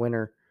also the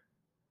winner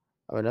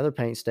of another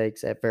paint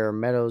stakes at Fair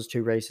Meadows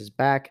 2 races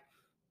back,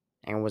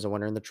 and was a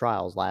winner in the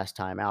trials last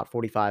time out.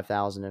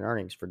 $45,000 in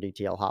earnings for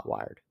DTL Hot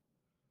Wired.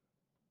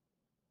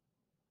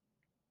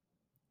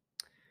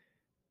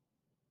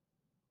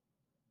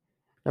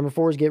 Number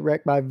 4 is Get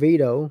Wrecked by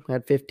Vito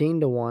at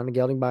 15 to 1, a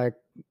gelding by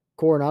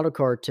Coronado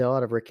Cartel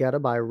out of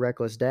Requeta by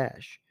Reckless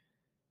Dash.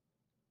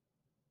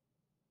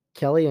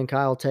 Kelly and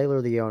Kyle Taylor,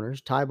 the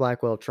owners. Ty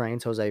Blackwell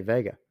trains, Jose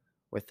Vega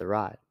with the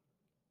ride.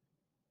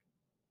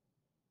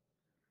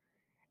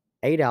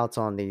 8 outs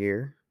on the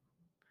year.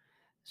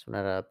 This one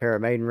had a pair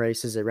of maiden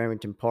races at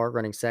Remington Park,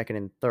 running 2nd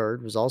and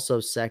 3rd. Was also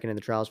 2nd in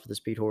the trials for the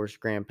Speed Horse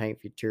Grand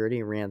Paint Futurity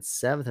and ran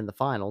 7th in the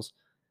finals.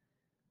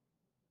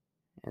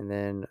 And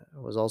then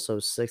was also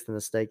 6th in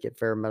the stake at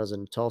Fair Meadows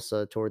in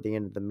Tulsa toward the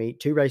end of the meet.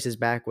 2 races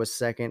back, was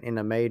 2nd in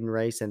a maiden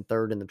race and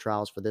 3rd in the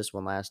trials for this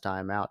one last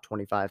time out.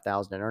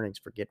 $25,000 in earnings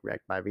for Get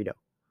Wrecked by Vito.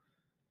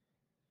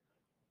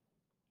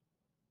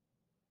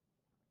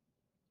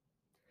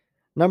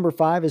 Number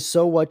 5 is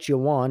So What You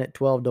Want at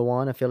 12 to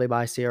 1, a filly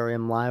by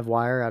CRM Live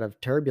Wire out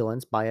of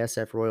Turbulence by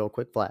SF Royal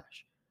Quick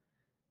Flash.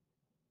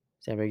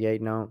 Samuel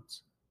Gayton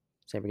owns.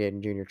 Samuel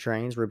Gayton Jr.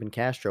 trains, Ruben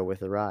Castro with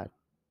the ride.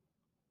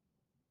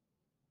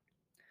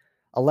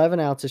 11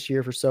 outs this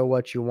year for So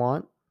What You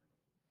Want.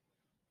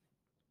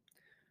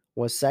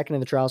 Was 2nd in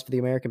the trials for the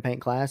American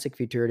Paint Classic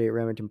Futurity at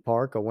Remington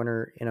Park, a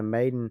winner in a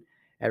maiden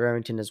at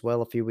Remington as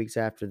well a few weeks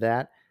after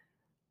that.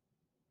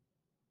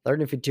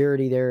 3rd in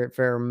Futurity there at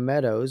Fair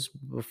Meadows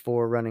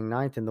before running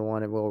 9th in the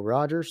one at Will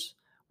Rogers.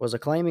 Was a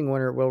claiming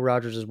winner at Will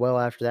Rogers as well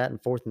after that,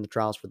 and 4th in the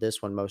trials for this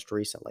one most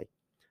recently.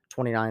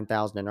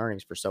 $29,000 in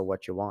earnings for So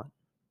What You Want.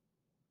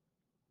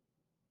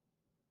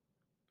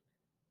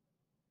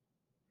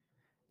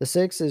 The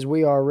 6 is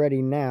We Are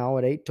Ready Now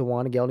at 8 to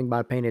 1, a gelding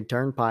by Painted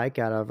Turnpike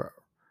out of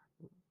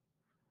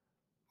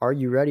Are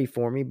You Ready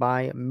For Me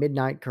by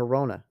Midnight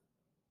Corona.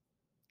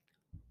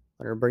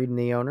 Winner breeding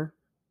the owner.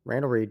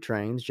 Randall Reed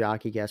trains,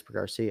 jockey Gasper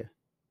Garcia.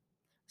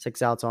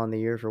 6 outs on the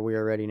year for We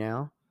Are Ready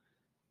Now.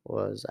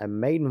 Was a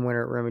maiden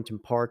winner at Remington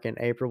Park in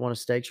April, won a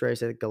stakes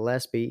race at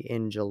Gillespie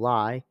in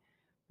July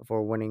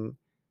before running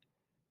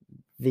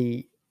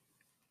 2nd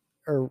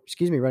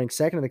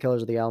in the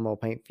colors of the Alamo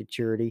Paint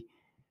Futurity,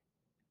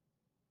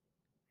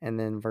 and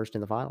then 1st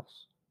in the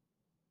finals.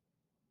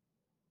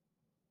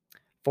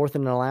 4th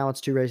in an allowance,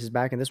 2 races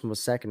back, and this one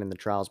was 2nd in the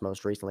trials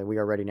most recently. We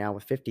Are Ready Now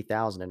with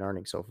 $50,000 in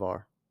earnings so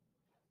far.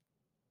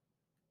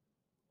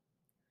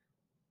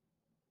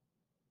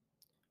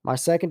 My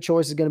second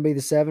choice is going to be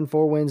the 7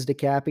 4 Wins to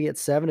Cappy at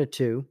 7 to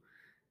 2.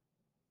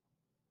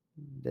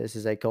 This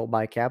is a colt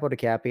by Capo to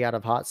Cappy out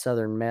of Hot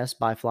Southern Mess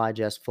by Fly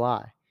Just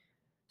Fly.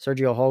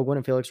 Sergio Holguin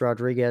and Felix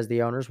Rodriguez,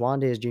 the owners. Juan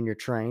Diaz Jr.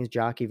 trains,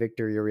 jockey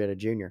Victor Urieta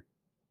Jr.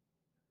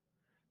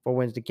 4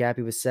 Wins to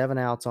Cappy with 7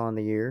 outs on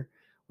the year.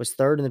 Was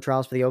 3rd in the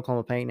trials for the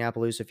Oklahoma Paint and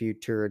Appaloosa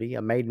Futurity,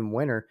 a maiden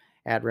winner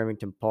at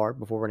Remington Park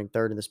before running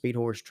 3rd in the Speed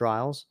Horse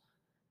trials.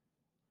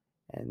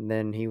 And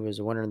then he was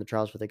a winner in the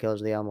trials for the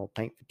colors of the Alamo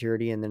Paint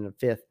Futurity, and then a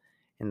 5th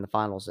in the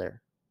finals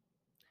there.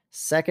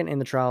 2nd in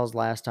the trials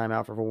last time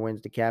out for 4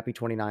 Wins to Cappy,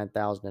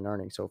 $29,000 in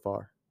earnings so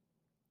far.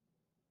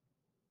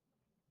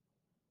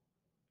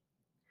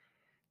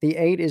 The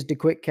 8 is De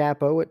Quick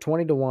Capo at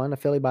 20 to 1, a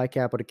filly by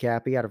Capo to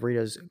Cappy out of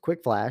Rita's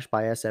Quick Flash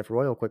by SF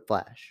Royal Quick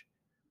Flash.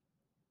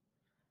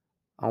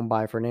 Owned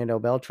by Fernando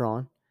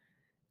Beltran,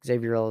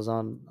 Xavier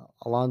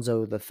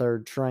Alonso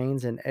III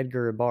trains, and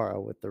Edgar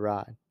Ibarra with the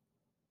ride.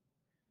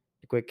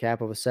 De Quick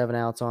Capo with 7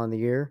 outs on the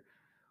year.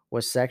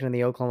 Was 2nd in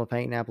the Oklahoma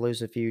Paint and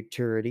Appaloosa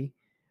Futurity.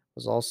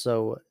 Was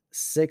also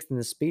 6th in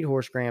the Speed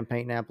Horse Grand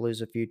Paint and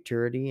Appaloosa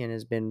Futurity, and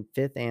has been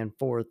 5th and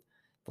 4th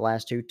the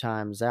last 2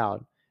 times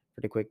out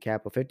for De Quick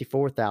Capo.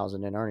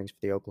 $54,000 in earnings for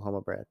the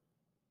Oklahoma bred.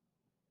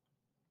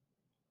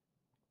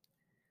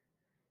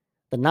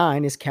 The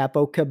 9 is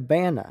Capo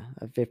Cabana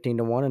at 15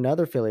 to 1,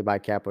 another filly by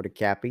Capo to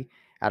Cappy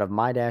out of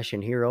My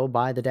Dashin' Hero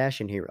by the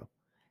Dashin' Hero.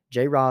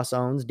 J. Ross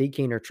owns, D.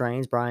 Keener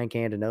trains, Brian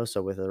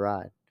Candenoso with the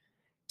ride.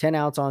 10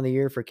 outs on the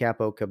year for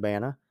Capo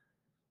Cabana.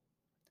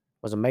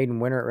 Was a maiden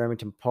winner at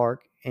Remington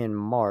Park in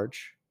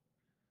March.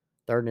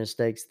 Third in his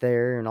stakes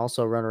there, and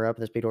also runner-up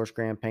in the Speed Horse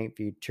Grand Paint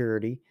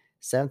Futurity.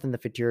 Seventh in the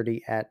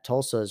Futurity at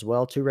Tulsa as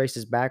well. 2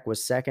 races back,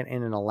 was second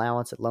in an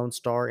allowance at Lone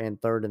Star and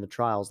third in the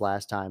trials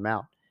last time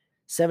out.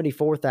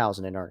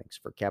 74,000 in earnings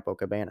for Capo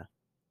Cabana.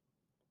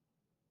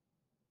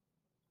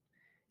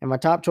 And my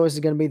top choice is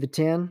going to be the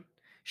 10,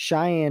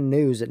 Cheyenne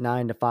News at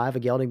 9 to 5, a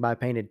gelding by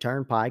Painted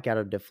Turnpike out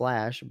of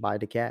DeFlash by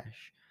DeCash.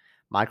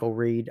 Michael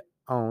Reed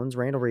owns,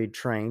 Randall Reed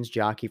trains,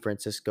 jockey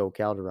Francisco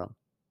Calderon.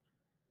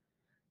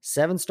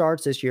 7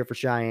 starts this year for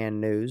Cheyenne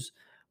News.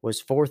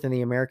 Was fourth in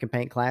the American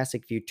Paint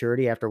Classic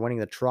Futurity after winning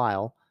the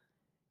trial.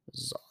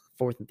 Was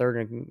fourth and third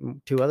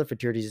in 2 other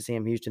Futurities at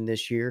Sam Houston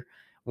this year.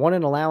 Won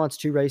an allowance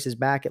 2 races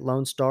back at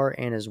Lone Star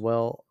and as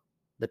well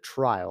the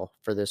trial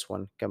for this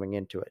one coming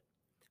into it.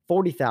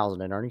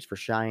 40,000 in earnings for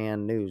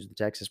Cheyenne News, the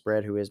Texas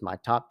bred, who is my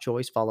top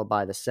choice, followed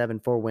by the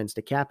 7-4 Wins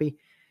to Cappy,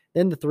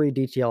 then the 3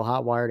 DTL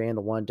Hot Wired, and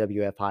the 1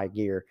 WF High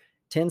Gear.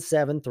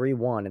 10-7,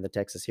 3-1 in the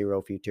Texas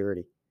Hero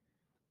Futurity.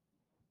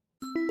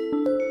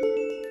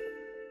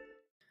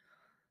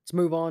 Let's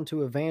move on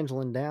to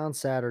Evangeline Downs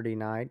Saturday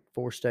night.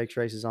 4 stakes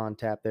races on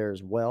tap there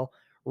as well.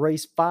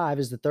 Race 5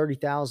 is the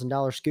 $30,000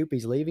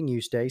 Scoopies Leaving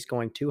You Stakes,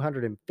 going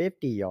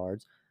 250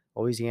 yards.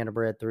 Louisiana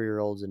bred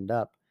 3-year-olds and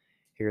up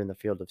here in the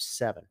field of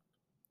 7.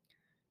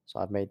 So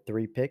I've made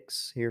 3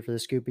 picks here for the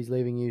Scoopies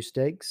Leaving You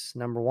Stakes.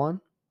 Number 1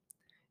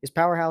 is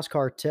Powerhouse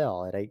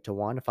Cartel at 8 to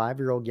 1, a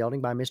 5-year-old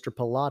gelding by Mr.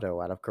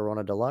 Pilato out of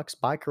Corona Deluxe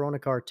by Corona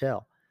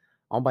Cartel.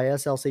 Owned by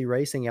SLC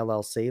Racing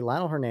LLC,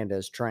 Lionel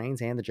Hernandez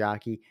trains, and the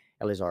jockey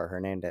Elizar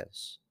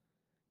Hernandez.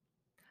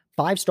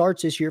 5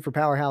 starts this year for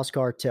Powerhouse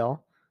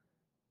Cartel.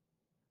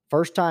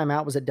 First time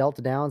out was at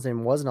Delta Downs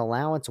and was an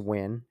allowance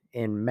win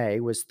in May.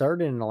 Was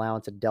third in an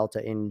allowance at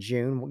Delta in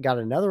June. Got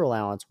another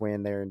allowance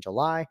win there in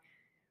July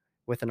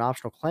with an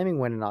optional claiming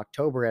win in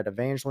October at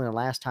Evangeline. And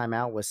last time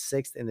out was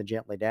 6th in the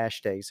Gently Dash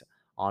Stakes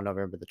on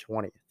November the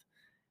 20th.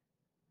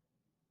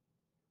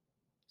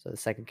 So the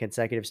second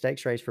consecutive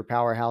stakes race for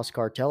Powerhouse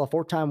Cartel. A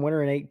 4-time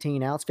winner in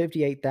 18 outs,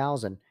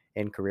 58,000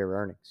 in career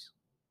earnings.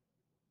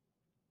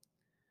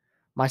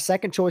 My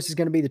second choice is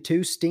going to be the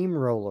 2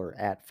 Steamroller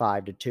at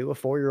 5 to 2, a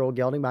 4-year-old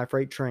gelding by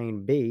Freight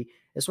Train B.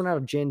 This one out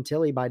of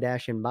Gentilly by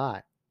Dash and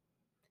By.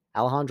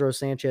 Alejandro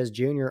Sanchez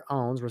Jr.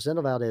 owns,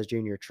 Rosendo Valdez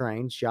Jr.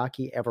 trains,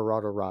 jockey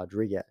Everardo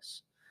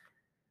Rodriguez.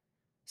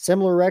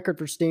 Similar record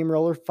for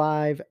Steamroller,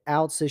 5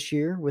 outs this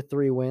year with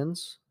 3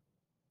 wins.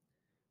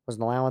 Was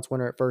an allowance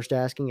winner at first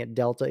asking at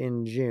Delta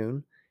in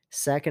June,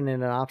 second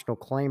in an optional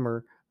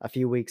claimer a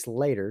few weeks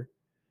later,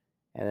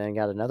 and then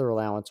got another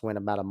allowance win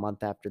about a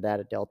month after that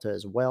at Delta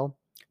as well.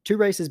 2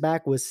 races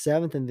back, was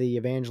 7th in the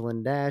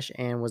Evangeline Dash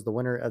and was the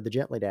winner of the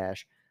Gently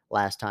Dash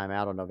last time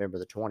out on November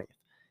the 20th.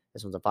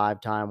 This one's a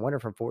 5-time winner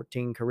from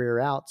 14 career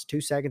outs,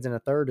 2 seconds and a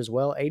third as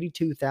well,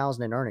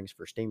 82,000 in earnings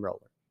for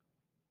Steamroller.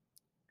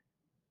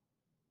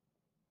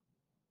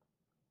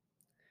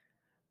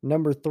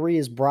 Number 3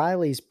 is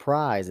Briley's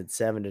Prize at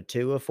 7 to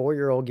 2, a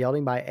 4-year-old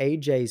gelding by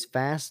AJ's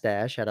Fast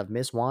Dash out of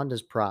Miss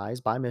Wanda's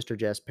Prize by Mr.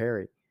 Jess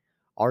Perry.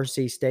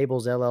 RC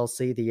Stables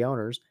LLC, the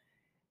owners,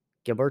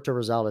 Gilberto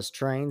Rosales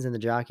trains, and the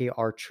jockey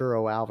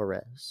Arturo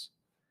Alvarez.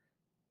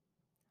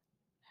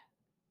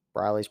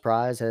 Briley's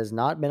Prize has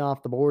not been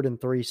off the board in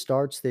 3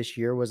 starts this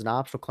year, was an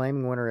optional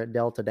claiming winner at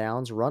Delta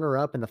Downs,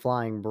 runner-up in the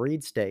Flying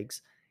Breed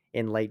Stakes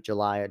in late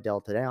July at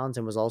Delta Downs,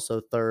 and was also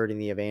third in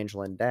the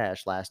Evangeline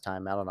Dash last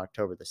time out on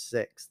October the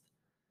 6th.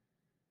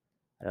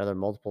 Another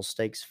multiple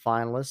stakes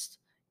finalist,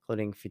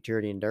 including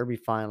Futurity and Derby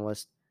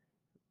finalist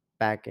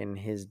back in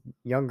his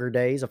younger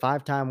days, a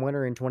 5-time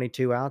winner in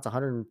 22 outs,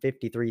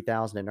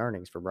 153,000 in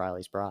earnings for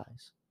Briley's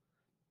Prize.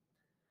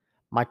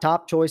 My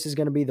top choice is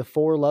going to be the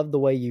 4 Love the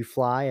Way You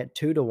Fly at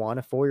 2 to 1,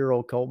 a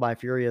 4-year-old colt by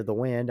Fury of the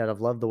Wind out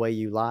of Love the Way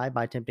You Lie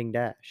by Tempting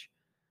Dash.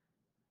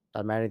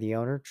 Doesn't matter the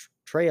owner,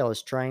 Trey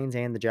Ellis trains,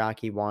 and the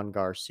jockey Juan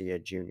Garcia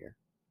Jr.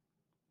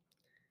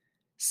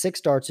 6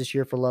 starts this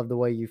year for Love the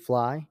Way You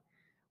Fly.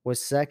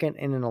 Was second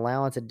in an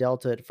allowance at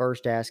Delta at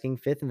first asking,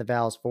 5th in the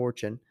Val's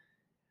Fortune.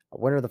 A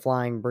winner of the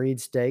Flying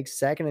Breed Stakes,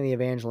 second in the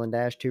Evangeline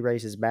Dash 2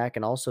 races back,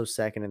 and also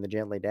second in the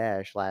Gently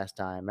Dash last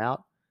time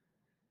out.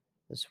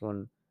 This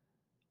one,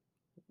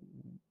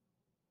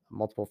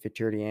 multiple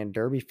Futurity and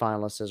Derby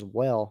finalists as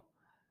well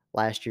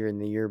last year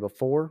and the year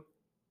before.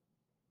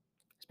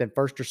 It's been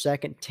first or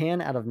second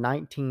 10 out of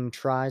 19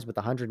 tries with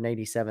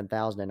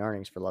 187,000 in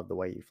earnings for Love the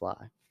Way You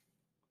Fly.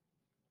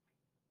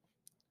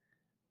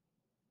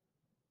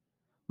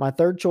 My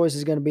third choice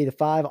is going to be the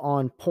 5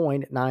 On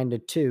Point at 9 to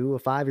 2, a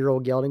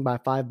 5-year-old gelding by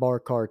 5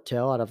 Bar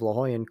Cartel out of La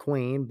Jolla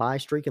Queen by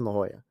Streakin' La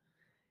Jolla.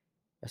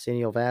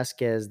 Arsenio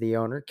Vasquez, the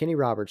owner, Kenny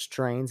Roberts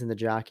trains, and the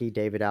jockey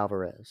David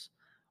Alvarez.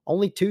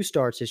 Only 2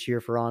 starts this year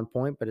for On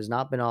Point, but has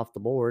not been off the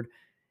board.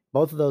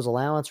 Both of those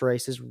allowance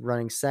races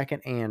running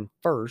second and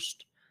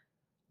first.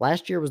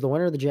 Last year was the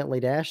winner of the Gently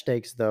Dash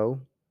Stakes,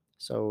 though,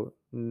 so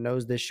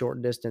knows this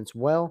short distance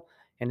well,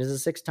 and is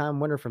a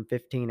 6-time winner from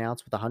 15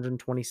 outs with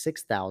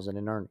 126,000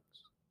 in earnings.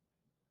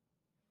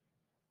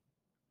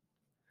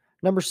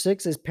 Number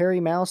 6 is Perry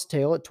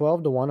Mousetail at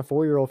 12 to 1, a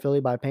 4-year-old filly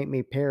by Paint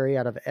Me Perry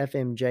out of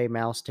FMJ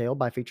Mousetail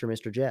by Feature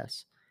Mr.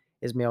 Jess.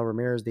 Ismael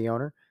Ramirez, the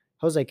owner.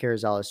 Jose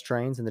Carrizales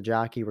trains, and the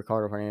jockey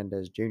Ricardo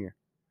Hernandez Jr.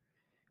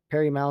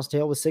 Perry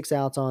Mousetail with 6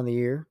 outs on the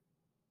year.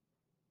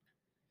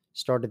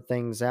 Started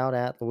things out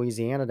at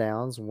Louisiana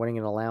Downs, winning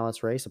an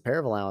allowance race, a pair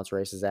of allowance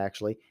races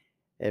actually,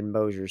 in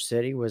Bossier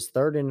City. Was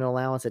third in an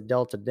allowance at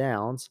Delta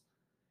Downs.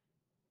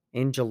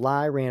 In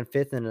July, ran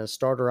fifth in a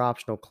starter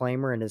optional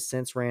claimer and has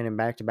since ran in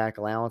back-to-back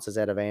allowances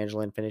at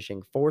Evangeline,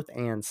 finishing fourth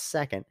and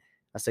second,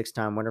 a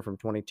 6-time winner from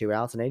 22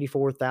 outs and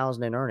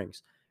 $84,000 in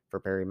earnings for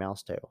Perry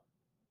Mousetail.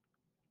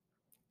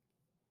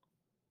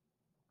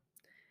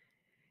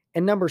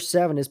 And number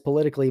 7 is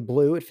Politically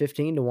Blue at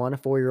 15 to 1, a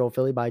 4-year-old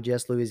filly by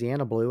Jess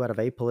Louisiana Blue out of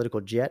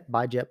Apolitical Jet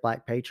by Jet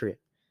Black Patriot.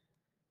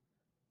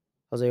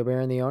 Jose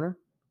Oberon, the owner.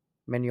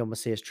 Manuel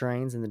Macias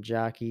trains, and the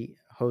jockey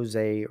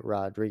Jose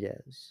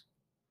Rodriguez.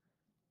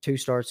 2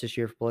 starts this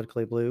year for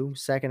Politically Blue,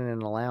 second in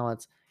an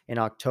allowance in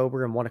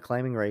October, and won a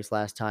claiming race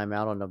last time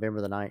out on November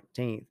the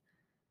 19th.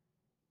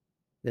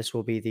 This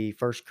will be the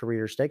first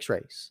career stakes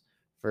race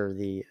for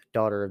the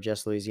daughter of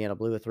Jess Louisiana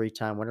Blue, a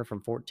 3-time winner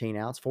from 14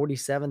 outs,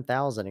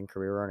 $47,000 in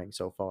career earnings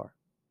so far.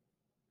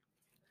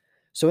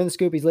 So in the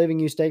Scoopy's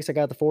Leaving You Stakes, I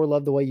got the 4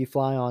 Love the Way You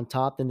Fly on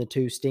top, then the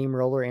 2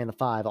 Steamroller, and the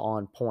 5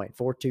 On Point.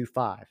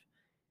 4-2-5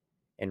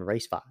 in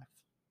race 5.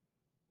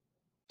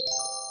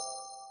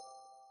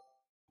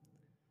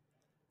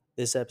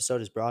 This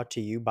episode is brought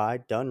to you by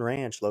Dunn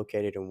Ranch,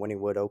 located in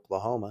Wynnewood,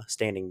 Oklahoma,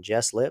 standing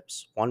Jess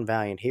Lips, One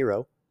Valiant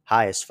Hero,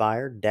 Highest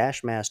Fire,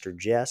 Dash Master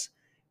Jess,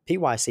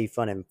 PYC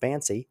Fun and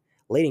Fancy,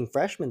 leading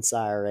freshman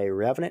sire A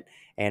Revenant,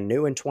 and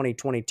new in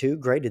 2022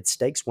 graded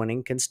stakes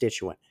winning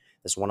Constituent.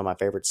 This is one of my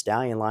favorite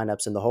stallion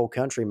lineups in the whole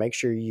country. Make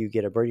sure you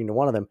get a breeding to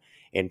one of them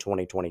in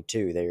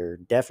 2022. They're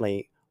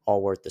definitely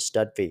all worth the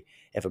stud fee.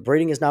 If a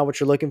breeding is not what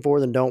you're looking for,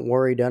 then don't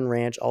worry. Dunn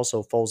Ranch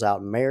also foals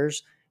out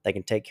mares. They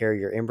can take care of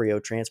your embryo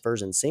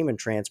transfers and semen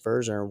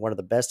transfers and are one of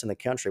the best in the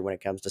country when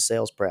it comes to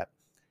sales prep.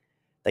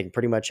 They can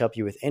pretty much help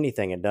you with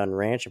anything at Dunn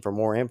Ranch. And for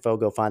more info,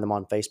 go find them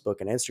on Facebook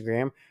and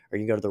Instagram, or you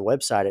can go to their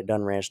website at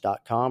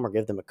dunnranch.com or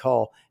give them a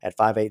call at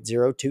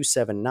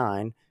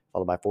 580-279,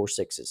 followed by 4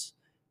 6s.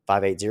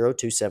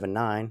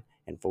 580-279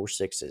 and 4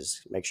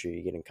 6s. Make sure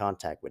you get in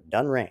contact with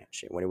Dunn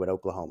Ranch in Wynnewood,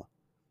 Oklahoma.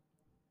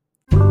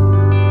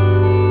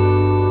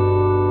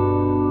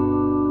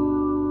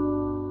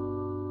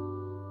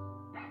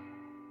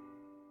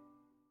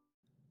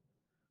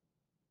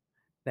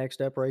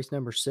 Next up, race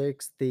number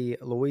 6, the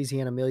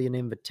Louisiana Million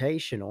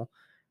Invitational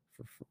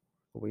for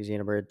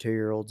Louisiana bred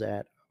 2-year-olds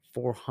at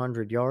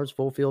 400 yards,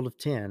 full field of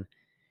 10.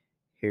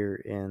 Here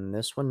in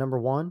this one, number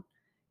 1,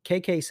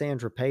 KK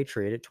Sandra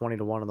Patriot at 20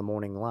 to 1 on the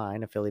morning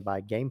line, a filly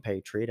by Game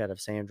Patriot out of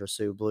Sandra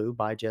Sue Blue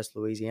by Jess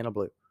Louisiana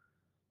Blue.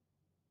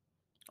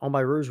 Owned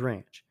by Rouge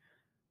Ranch.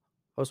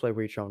 Hostway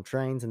Reach-On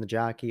trains, and the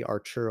jockey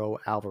Arturo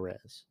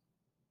Alvarez.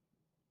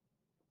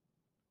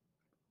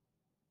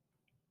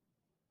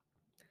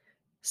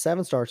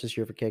 7 starts this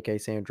year for KK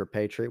Sandra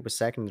Patriot, was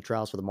second in the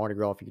trials for the Mardi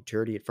Gras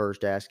Futurity at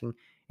first asking,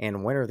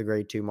 and winner of the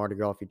Grade 2 Mardi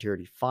Gras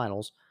Futurity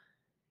Finals.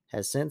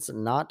 Has since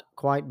not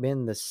quite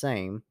been the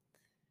same.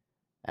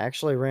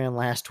 Actually ran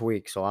last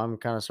week, so I'm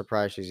kind of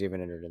surprised she's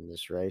even entered in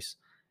this race.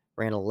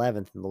 Ran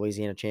 11th in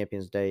Louisiana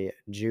Champions Day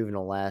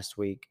Juvenile last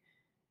week.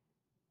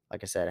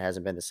 Like I said, it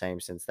hasn't been the same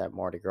since that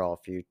Mardi Gras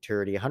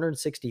Futurity.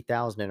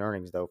 $160,000 in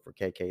earnings, though, for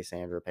KK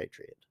Sandra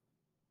Patriot.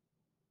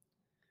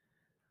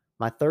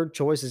 My third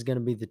choice is going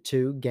to be the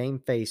 2 Game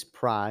Face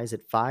Prize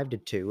at 5 to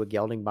 2, a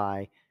gelding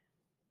by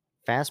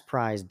Fast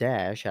Prize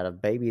Dash out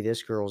of Baby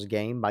This Girl's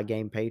Game by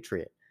Game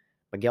Patriot.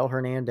 Miguel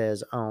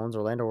Hernandez owns,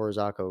 Orlando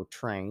Orozco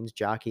trains,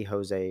 jockey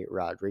Jose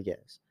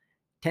Rodriguez.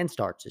 10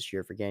 starts this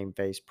year for Game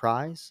Face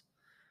Prize.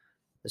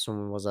 This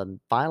one was a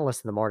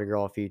finalist in the Mardi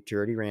Gras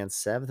Futurity, ran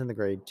 7th in the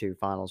Grade 2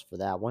 finals for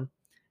that one.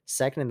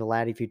 Second in the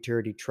Laddie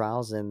Futurity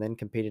trials, and then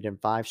competed in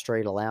 5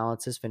 straight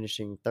allowances,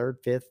 finishing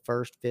 3rd, 5th,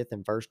 1st, 5th,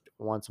 and 1st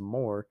once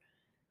more.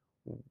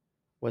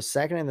 Was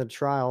second in the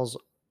trials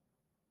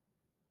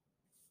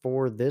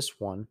for this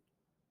one,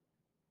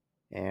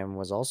 and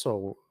was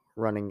also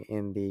running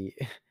in the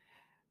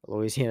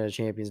Louisiana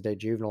Champions Day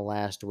Juvenile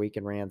last week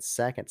and ran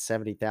second,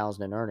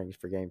 $70,000 in earnings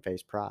for Game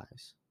Face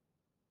Prize.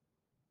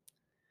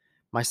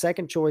 My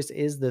second choice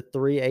is the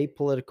 3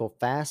 Apolitical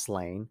Fast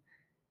Lane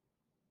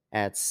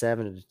at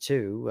 7 to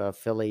 2, a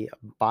filly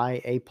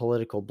by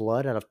Apolitical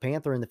Blood out of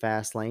Panther in the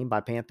Fast Lane by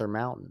Panther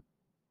Mountain.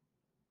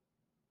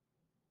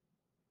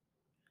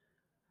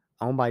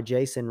 Owned by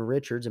Jason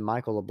Richards and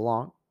Michael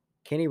LeBlanc,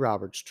 Kenny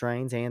Roberts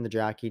trains, and the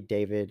jockey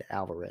David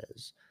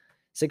Alvarez.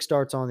 6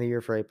 starts on the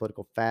year for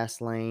Apolitical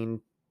Fast Lane.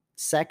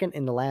 Second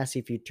in the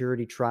Lassie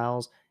Futurity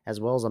trials,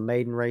 as well as a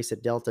maiden race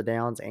at Delta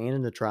Downs and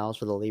in the trials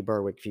for the Lee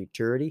Berwick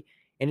Futurity.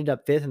 Ended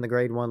up 5th in the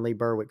Grade 1 Lee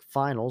Berwick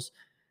Finals.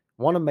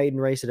 Won a maiden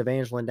race at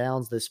Evangeline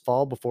Downs this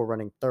fall before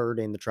running 3rd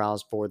in the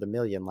trials for the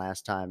Million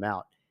last time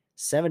out.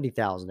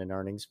 $70,000 in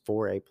earnings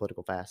for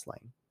Apolitical Fast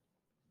Lane.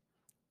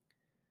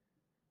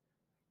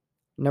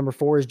 Number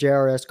 4 is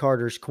JRS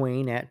Carter's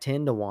Queen at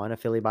 10 to 1, a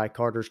filly by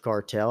Carter's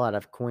Cartel out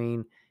of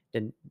Queen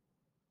Then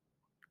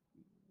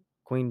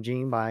Queen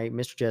Jean by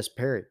Mr. Jess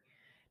Perry.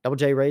 Double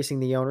J Racing,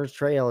 the owners,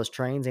 Trey Ellis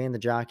Trains, and the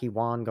jockey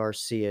Juan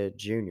Garcia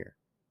Jr.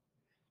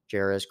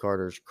 JRS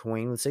Carter's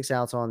Queen with 6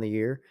 outs on the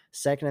year.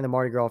 Second in the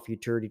Mardi Gras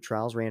Futurity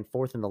Trials. Ran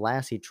fourth in the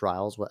Lassie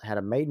Trials. Had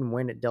a maiden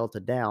win at Delta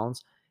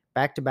Downs.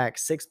 Back-to-back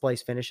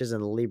sixth-place finishes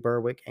in the Lee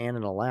Berwick and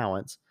an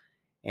allowance.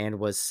 And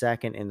was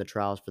second in the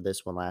trials for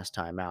this one last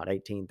time out.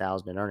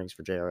 $18,000 in earnings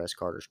for JRS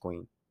Carter's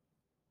Queen.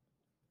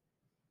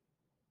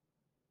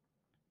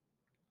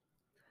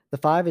 The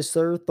 5 is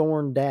Sir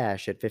Thorn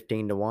Dash at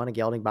 15-1. A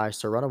gelding by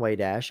Sir Runaway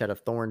Dash out of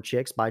Thorn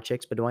Chicks by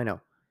Chicks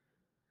Bedueno.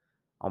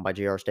 Owned by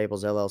JR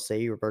Staples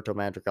LLC, Roberto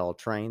Madrigal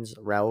Trains,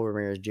 Raul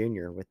Ramirez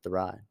Jr. with the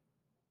ride.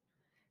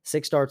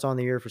 6 starts on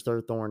the year for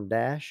Sir Thorn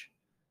Dash.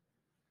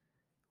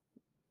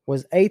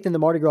 Was 8th in the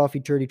Mardi Gras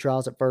Futurity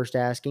Trials at first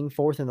asking,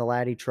 4th in the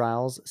Laddie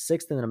Trials,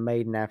 6th in the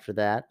Maiden after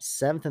that,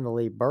 7th in the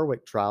Lee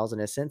Berwick Trials,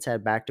 and has since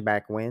had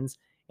back-to-back wins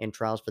in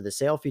trials for the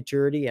Sale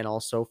Futurity and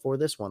also for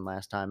this one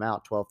last time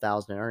out.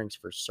 $12,000 in earnings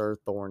for Sir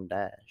Thorn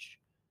Dash.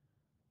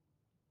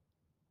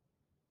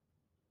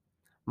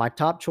 My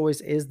top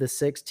choice is the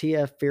 6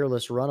 TF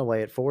Fearless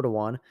Runaway at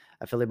 4-1,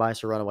 a filly by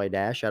Sir Runaway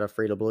Dash out of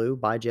Frida Blue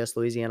by Jess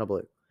Louisiana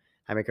Blue.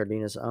 Jaime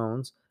Cardenas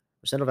owns.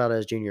 Rosendo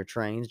Valdez Jr.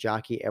 trains.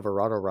 Jockey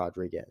Everardo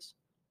Rodriguez.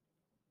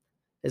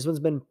 This one's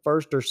been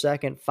first or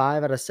second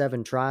 5 out of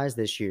 7 tries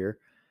this year.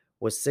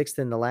 Was 6th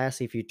in the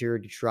Lassie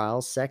Futurity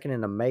Trials, 2nd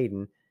in a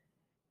maiden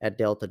at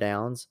Delta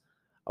Downs,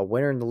 a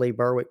winner in the Lee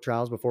Berwick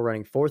Trials before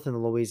running 4th in the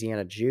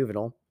Louisiana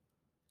Juvenile.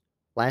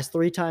 Last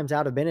 3 times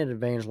out have been at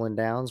Evangeline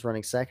Downs,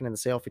 running 2nd in the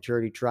Sale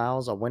Futurity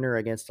Trials, a winner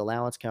against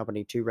Allowance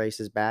Company 2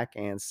 races back,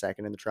 and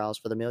 2nd in the Trials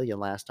for the Million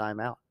last time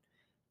out.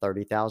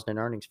 $30,000 in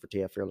earnings for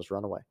TF Fearless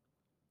Runaway.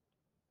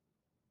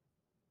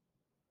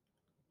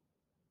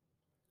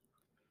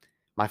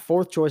 My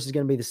fourth choice is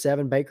going to be the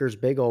 7 Baker's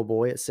Big Old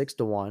Boy at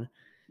 6-1.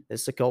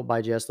 This is a colt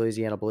by Jess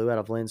Louisiana Blue out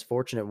of Lynn's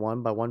Fortunate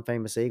One by One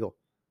Famous Eagle.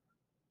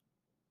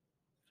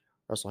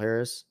 Russell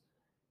Harris,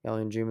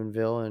 Elian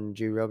Jumanville, and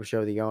Drew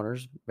Robichaux, the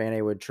owners. Van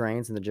Awood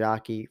trains, and the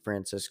jockey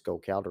Francisco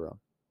Calderon.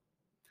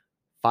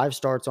 5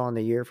 starts on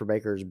the year for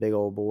Baker's Big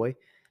Old Boy.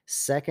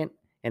 2nd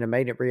in a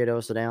maiden at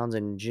Briodosa Downs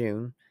in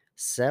June.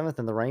 7th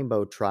in the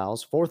Rainbow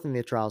Trials. 4th in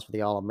the trials for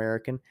the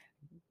All-American.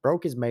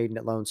 Broke his maiden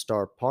at Lone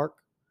Star Park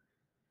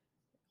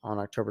on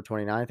October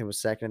 29th and was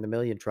 2nd in the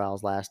Million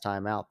Trials last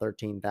time out.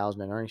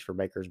 $13,000 in earnings for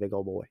Baker's Big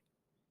Old Boy.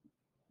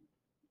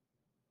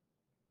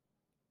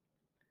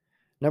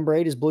 Number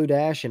 8 is Blue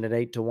Dash in at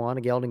 8-1,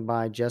 a gelding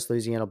by Jess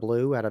Louisiana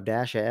Blue out of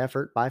Dash of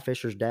Effort by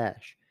Fisher's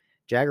Dash.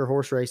 Jagger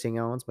Horse Racing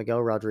owns,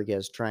 Miguel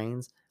Rodriguez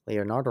trains,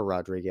 Leonardo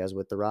Rodriguez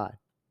with the ride.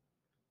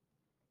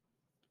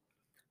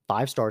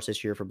 5 starts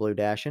this year for Blue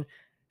Dashin'.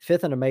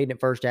 5th in a maiden at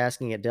first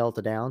asking at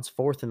Delta Downs,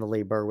 4th in the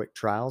Lee Berwick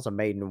Trials, a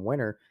maiden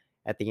winner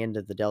at the end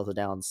of the Delta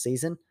Downs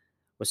season.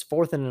 Was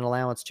 4th in an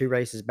allowance 2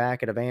 races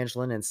back at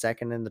Evangeline and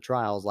 2nd in the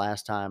trials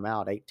last time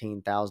out.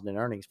 $18,000 in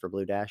earnings for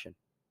Blue Dashin'.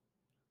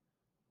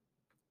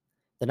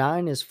 The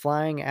 9 is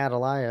Flying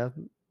Adelia.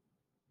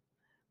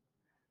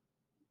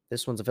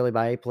 This one's a filly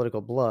by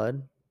Apolitical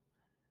Blood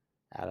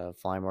out of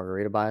Flying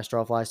Margarita by a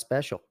Strawfly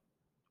Special.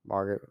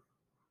 Margaret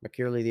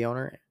McCurley, the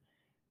owner.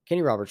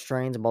 Kenny Roberts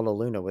trains, and Baldo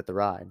Luna with the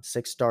ride.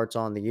 6 starts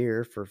on the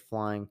year for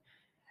Flying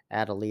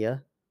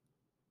Adelia.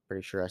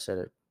 Pretty sure I said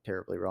it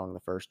terribly wrong the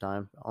first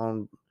time.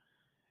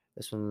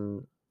 This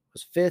one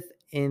was 5th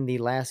in the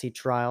Lassie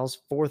Trials,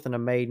 4th in a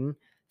maiden,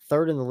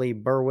 3rd in the Lee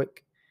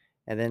Berwick,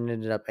 and then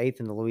ended up 8th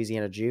in the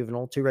Louisiana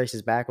Juvenile. 2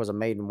 races back was a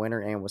maiden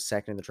winner and was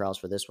 2nd in the trials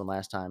for this one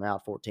last time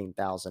out.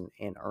 $14,000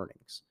 in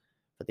earnings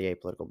for the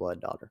Apolitical Blood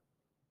daughter.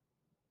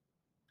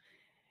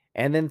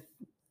 And then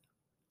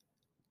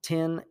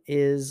 10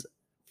 is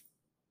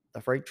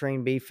the Freight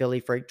Train B Philly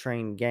Freight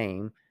Train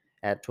Game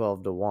at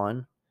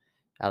 12-1.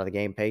 Out of the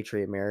Game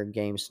Patriot Mare,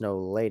 Game Snow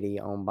Lady,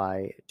 owned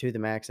by To The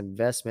Max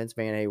Investments,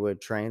 Van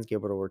Awood trains,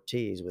 Gilbert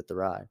Ortiz with the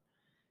ride.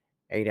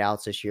 8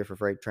 outs this year for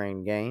Freight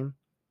Train Game.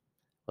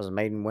 Was a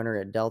maiden winner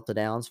at Delta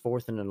Downs,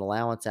 4th in an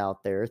allowance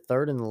out there,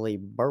 3rd in the Lee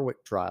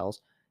Berwick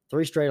Trials.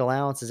 3 straight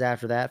allowances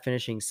after that,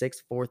 finishing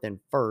 6th, 4th, and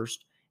 1st,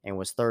 and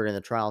was 3rd in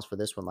the trials for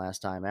this one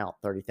last time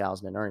out.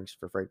 $30,000 in earnings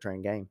for Freight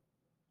Train Game.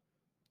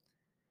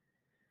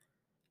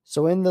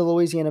 So in the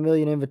Louisiana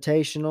Million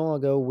Invitational, I'll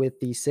go with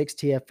the 6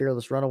 TF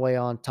Fearless Runaway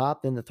on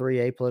top, then the 3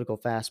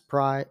 Apolitical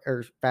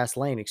Fast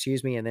Lane,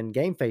 and then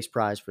Game Face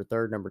Prize for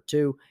 3rd, number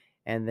 2,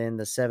 and then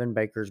the 7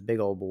 Baker's Big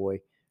Old Boy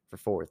for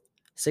 4th.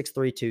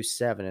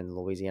 6-3-2-7 in the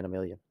Louisiana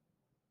Million.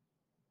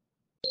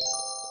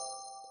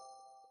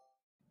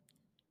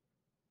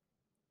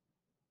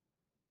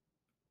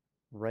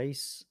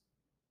 Race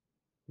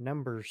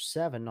number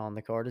 7 on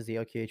the card is the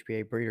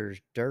LQHPA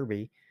Breeders'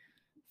 Derby.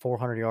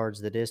 400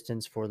 yards the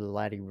distance for the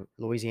Laddie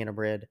Louisiana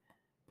bred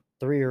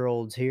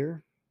 3-year-olds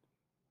here.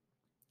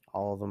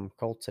 All of them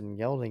colts and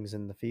geldings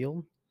in the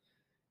field.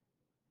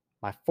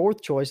 My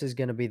 4th choice is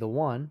going to be the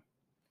 1,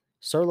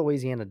 Sir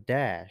Louisiana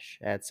Dash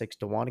at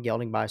 6-1, a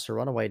gelding by Sir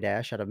Runaway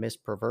Dash out of Miss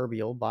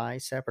Proverbial by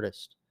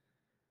Separatist.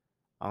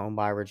 Owned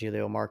by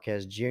Rogelio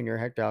Marquez Jr.,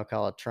 Hector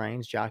Alcala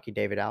trains, jockey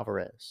David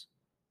Alvarez.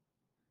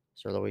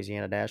 Sir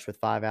Louisiana Dash with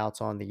 5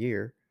 outs on the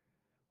year.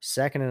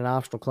 Second in an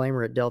optional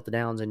claimer at Delta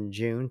Downs in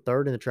June.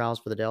 Third in the trials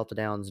for the Delta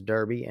Downs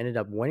Derby. Ended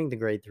up winning the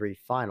Grade 3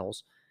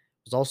 finals.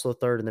 Was also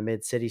third in the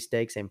Mid-City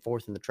Stakes and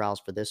fourth in the trials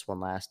for this one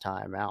last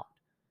time out.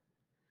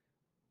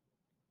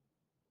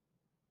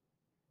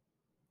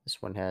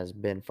 This one has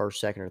been first,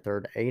 second, or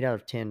third 8 out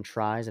of 10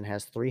 tries and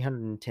has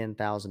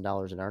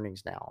 $310,000 in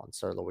earnings now on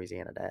Sir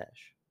Louisiana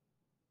Dash.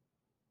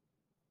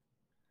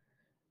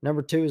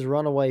 Number 2 is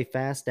Runaway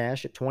Fast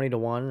Dash at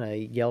 20-1,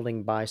 a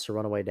gelding by Sir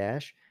Runaway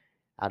Dash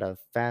out of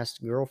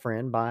Fast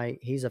Girlfriend by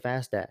He's a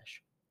Fast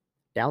Dash.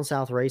 Down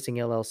South Racing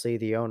LLC,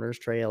 the owners,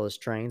 Trey Ellis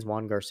Trains,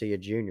 Juan Garcia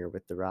Jr.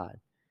 with the ride.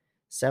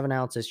 7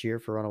 outs this year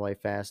for Runaway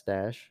Fast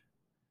Dash.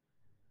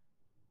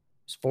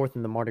 Was fourth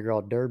in the Mardi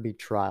Gras Derby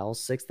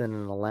trials, sixth in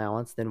an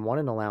allowance, then won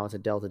an allowance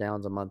at Delta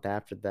Downs a month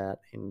after that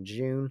in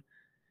June.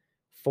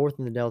 Fourth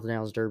in the Delta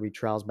Downs Derby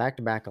trials,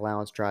 back-to-back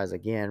allowance tries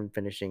again,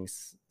 finishing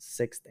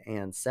sixth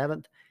and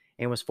seventh,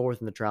 and was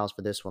fourth in the trials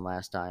for this one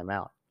last time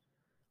out.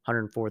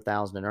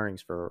 $104,000 in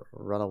earnings for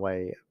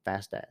Runaway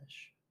Fast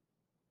Dash.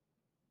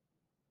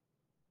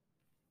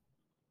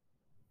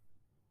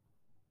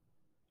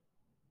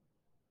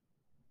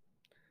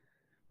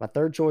 My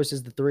third choice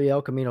is the 3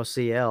 El Camino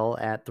CL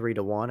at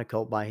 3-1, a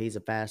colt by He's a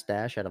Fast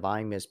Dash out of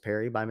Eyeing Miss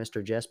Perry by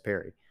Mr. Jess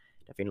Perry.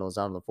 Defino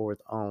Lozano IV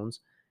owns.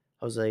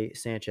 Jose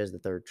Sanchez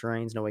III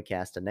trains. Noe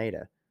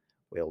Castaneda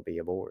will be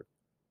aboard.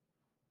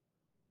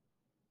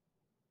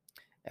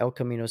 El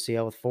Camino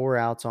CL with 4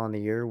 outs on the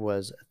year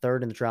was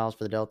third in the trials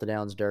for the Delta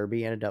Downs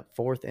Derby, ended up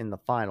fourth in the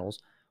finals,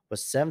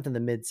 was seventh in the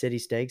Mid-City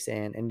Stakes,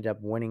 and ended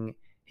up winning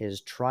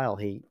his trial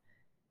heat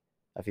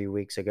a few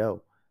weeks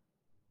ago.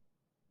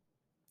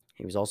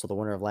 He was also the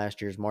winner of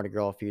last year's Mardi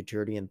Gras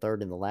Futurity and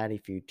third in the Laddie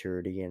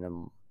Futurity and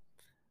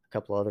a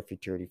couple other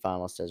Futurity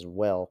finalists as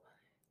well.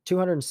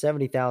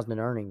 $270,000 in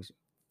earnings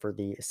for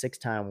the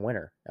 6-time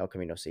winner, El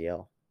Camino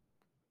CL.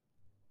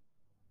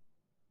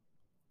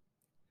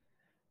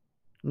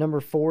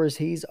 Number 4 is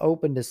He's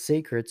Open to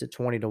Secrets at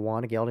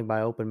 20-1, a gelding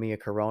by Open Mia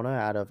Corona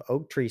out of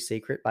Oak Tree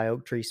Secret by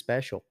Oak Tree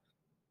Special.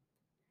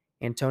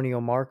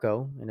 Antonio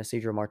Marco and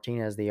Isidro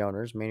Martinez, the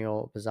owners.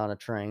 Manuel Pizana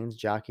trains.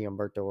 Jockey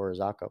Humberto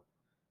Orozco.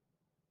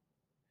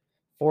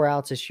 4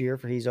 outs this year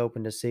for He's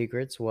Open to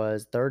Secrets.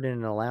 Was third in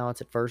an allowance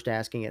at First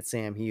Asking at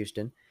Sam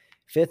Houston.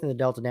 Fifth in the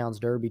Delta Downs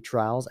Derby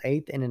trials.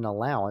 Eighth in an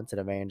allowance at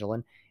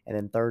Evangeline. And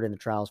then third in the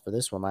trials for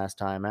this one last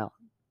time out.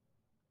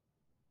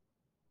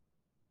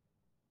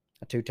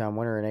 A 2-time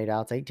winner in 8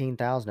 outs.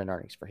 $18,000 in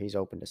earnings for He's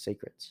Open to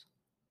Secrets.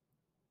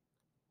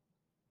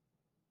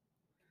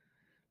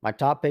 My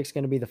top pick's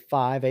going to be the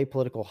 5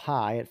 Apolitical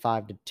High at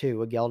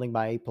 5-2. A gelding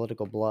by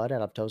Apolitical Blood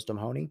out of Toastum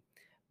Honey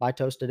by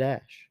Toasta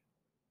Dash.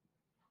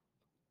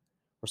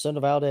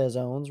 Rosendo Valdez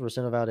owns.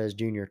 Rosendo Valdez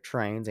Jr.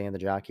 trains, and the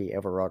jockey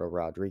Everardo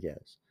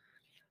Rodriguez.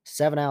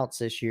 7 outs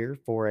this year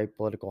for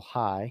Apolitical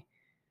High.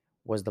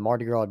 Was the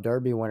Mardi Gras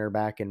Derby winner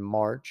back in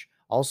March.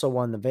 Also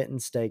won the Vinton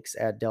Stakes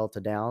at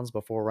Delta Downs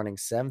before running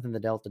 7th in the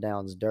Delta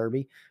Downs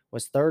Derby.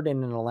 Was third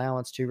in an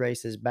allowance 2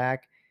 races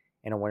back,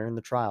 and a winner in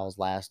the trials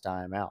last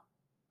time out.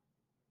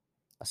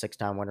 A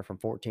 6-time winner from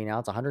 14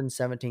 outs.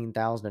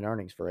 $117,000 in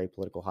earnings for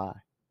Apolitical High.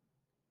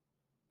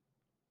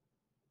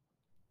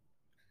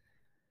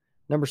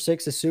 Number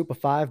 6 is Super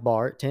 5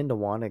 Bar at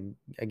 10-1,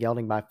 a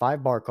gelding by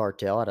 5 Bar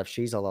Cartel out of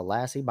Shizala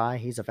Lassie by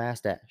He's a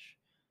Fast Dash.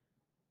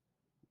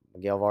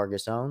 Miguel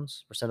Vargas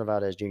owns. Rosendo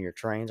Valdez Jr.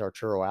 trains.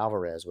 Arturo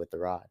Alvarez with the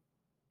ride.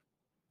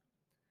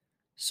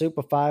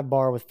 Super 5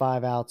 Bar with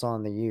 5 outs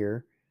on the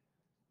year.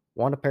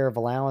 Won a pair of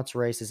allowance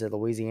races at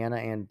Louisiana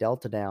and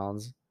Delta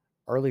Downs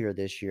earlier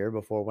this year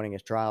before winning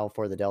his trial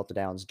for the Delta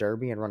Downs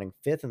Derby and running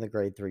 5th in the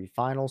Grade 3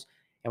 finals,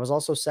 and was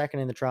also 2nd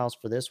in the trials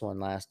for this one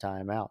last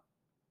time out.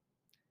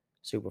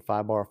 Super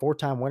 5 Bar,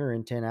 4-time winner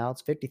in 10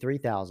 outs,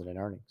 $53,000 in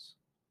earnings.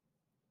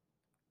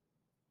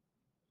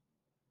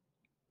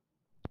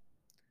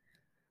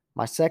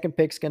 My second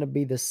pick's going to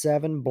be the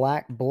 7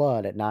 Black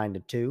Blood at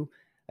 9-2,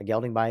 a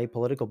gelding by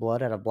Apolitical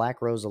Blood out of Black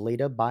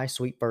Rosalita by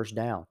Sweet First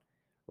Down.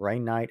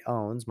 Rain Knight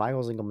owns.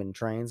 Michael Zingelman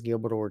trains.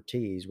 Gilbert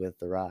Ortiz with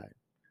the ride.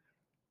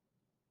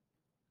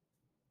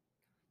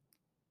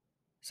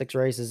 6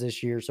 races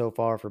this year so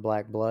far for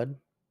Black Blood.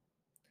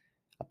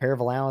 A pair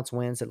of allowance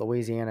wins at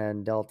Louisiana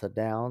and Delta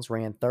Downs.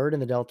 Ran third in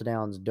the Delta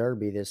Downs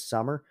Derby this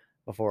summer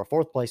before a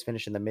 4th place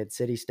finish in the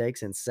Mid-City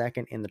Stakes and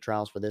 2nd in the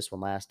trials for this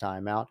one last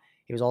time out.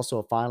 He was also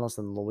a finalist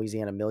in the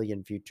Louisiana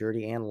Million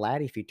Futurity and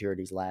Laddie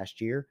Futurities last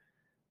year.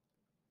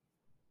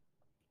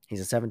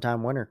 He's a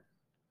 7-time winner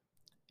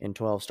in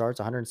 12 starts,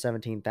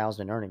 $117,000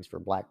 in earnings for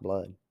Black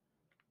Blood.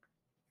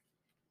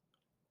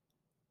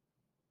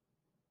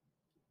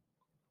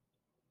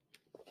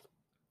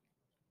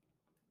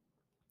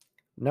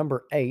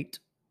 Number 8,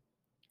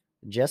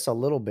 Jess a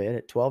Little Bit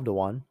at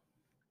 12-1.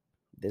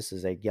 This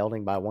is a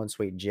gelding by One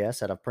Sweet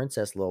Jess out of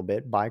Princess Little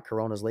Bit by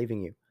Corona's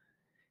Leaving You.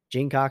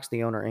 Gene Cox,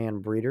 the owner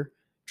and breeder.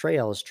 Trey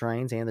Ellis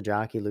trains, and the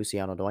jockey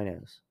Luciano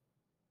Duenas.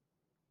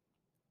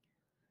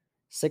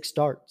 6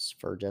 starts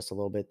for Jess a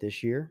Little Bit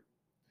this year.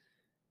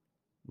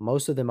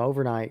 Most of them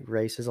overnight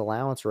races,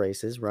 allowance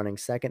races, running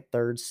second,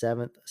 third,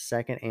 seventh,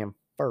 second, and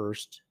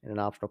first in an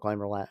optional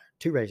claimer.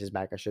 2 races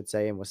back, I should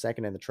say, and was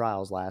second in the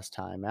trials last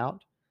time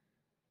out.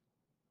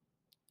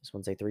 This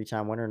one's a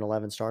 3-time winner and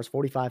 11 stars,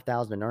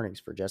 45,000 in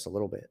earnings for just a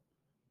little bit.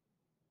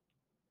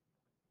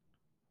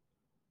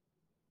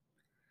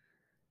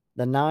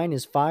 The 9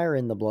 is Fire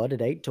in the Blood at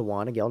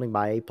 8-1, a gelding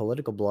by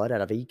Apolitical Blood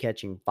out of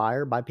Catching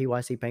Fire by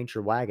PYC Paint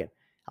Your Wagon.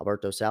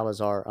 Alberto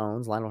Salazar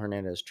owns, Lionel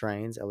Hernandez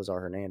trains,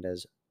 Elazar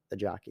Hernandez the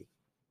jockey.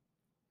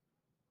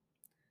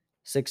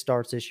 6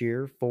 starts this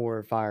year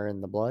for Fire in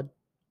the Blood.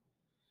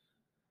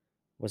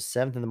 Was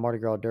 7th in the Mardi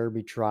Gras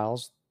Derby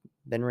trials,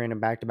 then ran in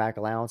back-to-back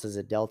allowances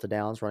at Delta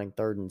Downs, running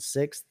 3rd and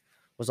 6th.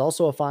 Was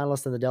also a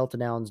finalist in the Delta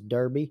Downs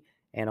Derby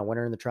and a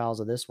winner in the trials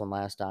of this one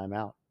last time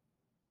out.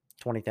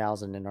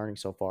 20,000 in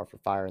earnings so far for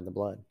Fire in the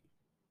Blood.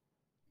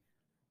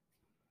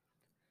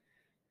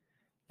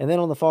 And then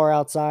on the far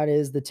outside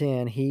is the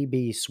 10, He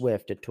Be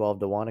Swift at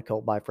 12-1, a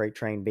colt by Freight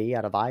Train B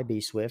out of I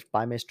Be Swift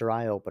by Mr.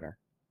 Eye Opener.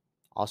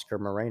 Oscar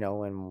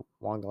Moreno and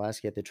Juan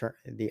Gillespie at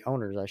the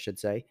owners, I should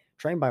say,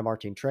 trained by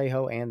Martin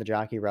Trejo and the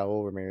jockey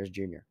Raul Ramirez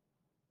Jr.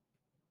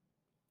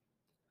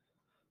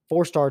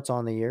 4 starts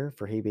on the year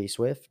for He Be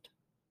Swift.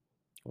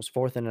 Was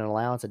 4th in an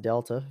allowance at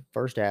Delta,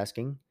 first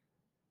asking.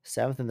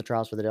 7th in the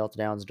trials for the Delta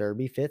Downs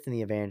Derby, 5th in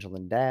the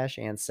Evangeline Dash,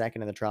 and 2nd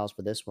in the trials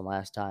for this one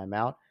last time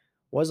out.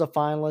 Was a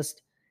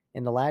finalist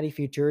in the Laddie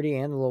Futurity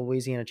and the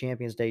Louisiana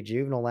Champions Day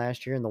Juvenile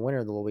last year, and the winner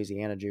of the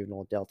Louisiana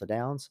Juvenile at Delta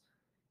Downs.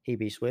 He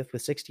Be Swift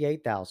with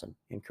 68,000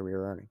 in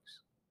career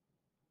earnings.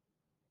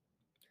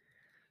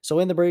 So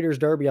in the Breeders'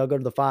 Derby, I'll go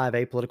to the 5,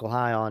 Apolitical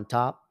High on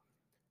top.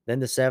 Then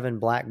the 7,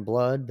 Black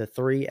Blood, the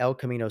 3, El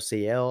Camino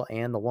CL,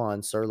 and the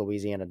 1, Sir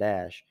Louisiana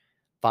Dash.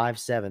 5,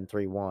 7,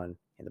 3, 1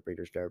 in the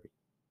Breeders' Derby.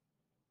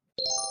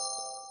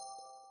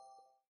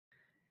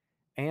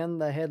 And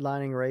the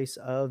headlining race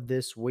of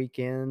this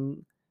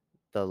weekend,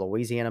 the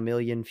Louisiana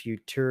Million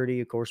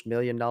Futurity, of course, $1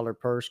 million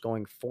purse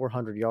going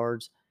 400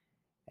 yards.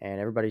 And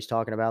everybody's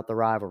talking about the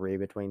rivalry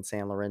between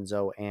San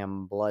Lorenzo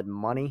and Blood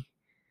Money.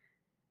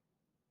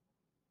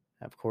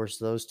 Of course,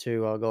 those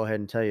two, I'll go ahead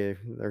and tell you,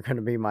 they're going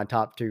to be my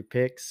top 2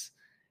 picks.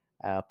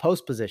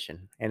 Post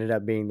position ended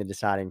up being the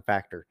deciding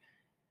factor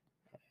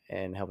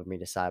and helping me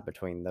decide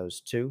between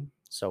those two.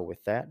 So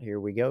with that, here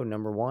we go.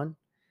 Number 1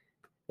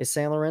 is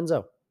San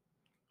Lorenzo.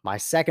 My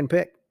second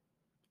pick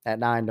at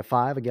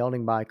 9-5, a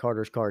gelding by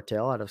Carter's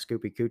Cartel out of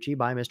Scoopy Coochie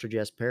by Mr.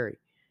 Jess Perry.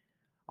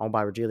 Owned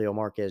by Rogelio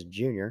Marquez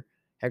Jr.,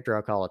 Hector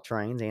Alcala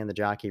trains, and the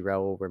jockey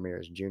Raul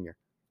Ramirez Jr.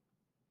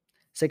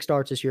 6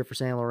 starts this year for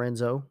San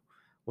Lorenzo.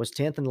 Was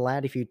 10th in the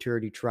Laddie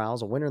Futurity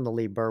trials, a winner in the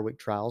Lee Berwick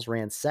trials,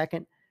 ran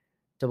 2nd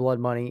to Blood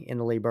Money in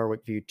the Lee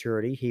Berwick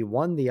Futurity. He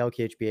won the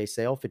LKHBA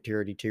Sale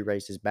Futurity 2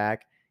 races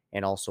back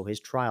and also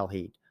his trial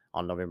heat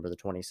on November the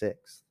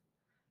 26th.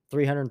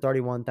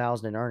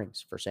 331,000 in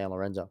earnings for San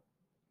Lorenzo.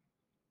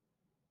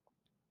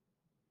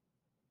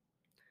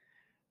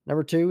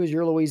 Number 2 is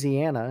Your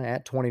Louisiana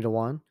at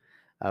 20-1.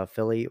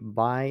 Filly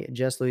by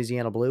Just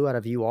Louisiana Blue out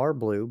of You Are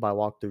Blue by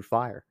Walk Through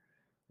Fire.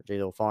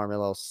 Virgilio Farm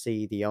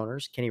LLC, the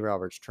owners, Kenny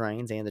Roberts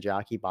trains, and the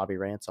jockey Bobby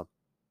Ransom.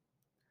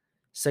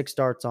 6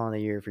 starts on the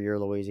year for Your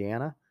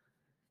Louisiana.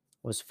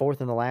 Was 4th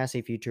in the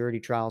Lassie Futurity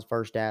trials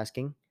first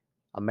asking.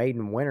 A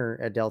maiden winner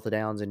at Delta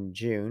Downs in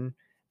June.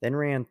 Then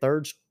ran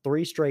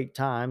 3 straight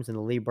times in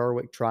the Lee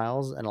Berwick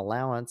trials, an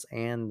allowance,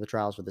 and the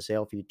trials for the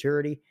Sale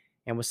Futurity,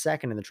 and was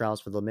 2nd in the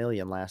trials for the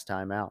Million last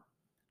time out.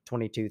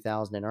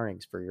 22,000 in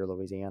earnings for Your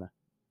Louisiana.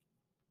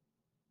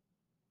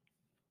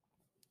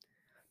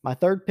 My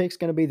third pick is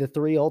going to be the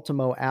 3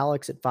 Ultimo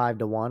Alex at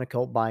 5-1, a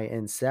colt by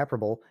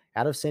Inseparable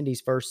out of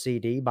Cindy's First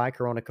CD by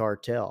Corona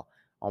Cartel,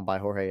 owned by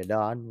Jorge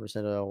Haddad,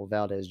 Rosendo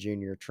Valdez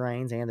Jr.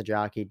 trains, and the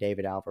jockey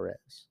David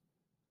Alvarez.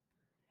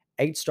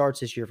 8 starts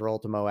this year for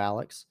Ultimo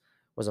Alex.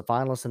 Was a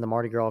finalist in the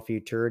Mardi Gras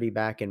Futurity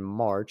back in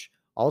March.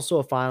 Also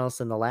a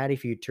finalist in the Laddie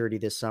Futurity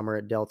this summer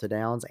at Delta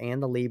Downs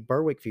and the Lee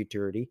Berwick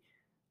Futurity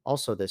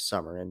also this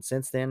summer. And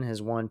since then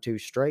has won 2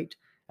 straight,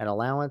 an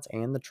allowance,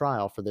 and the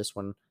trial for this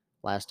one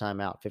last time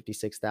out.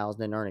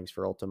 56,000 in earnings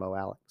for Ultimo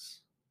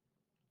Alex.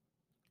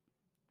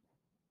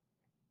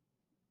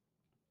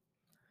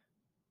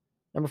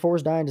 Number 4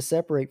 is Dying to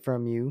Separate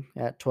From You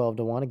at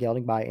 12-1, a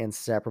gelding by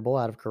Inseparable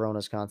out of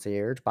Corona's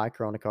Concierge by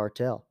Corona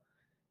Cartel.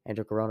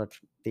 Angel Corona,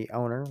 the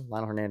owner,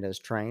 Lionel Hernandez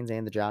trains,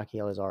 and the jockey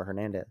Elazar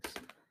Hernandez.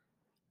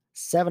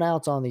 7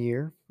 outs on the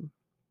year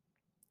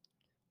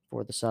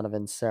for the son of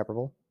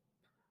Inseparable.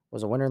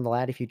 Was a winner in the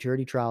Laddie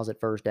Futurity trials at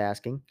first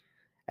asking.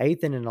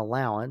 8th in an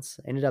allowance.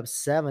 Ended up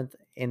 7th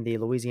in the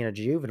Louisiana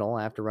Juvenile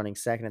after running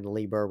 2nd in the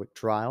Lee Berwick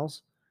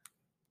trials.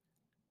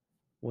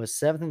 Was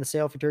 7th in the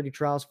Sale Futurity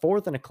trials.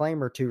 4th in a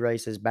claimer 2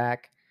 races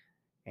back.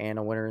 And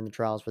a winner in the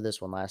trials for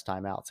this one last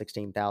time out.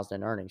 16,000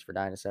 in earnings for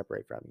Dying to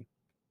Separate From You.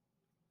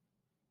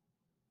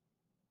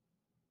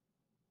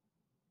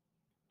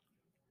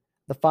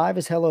 The 5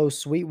 is Hello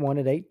Sweet One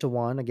at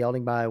 8-1, a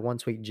gelding by One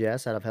Sweet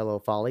Jess out of Hello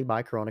Folly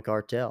by Corona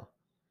Cartel.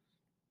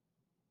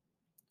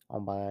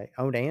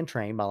 Owned and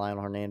trained by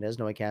Lionel Hernandez.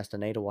 Noe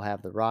Castaneda will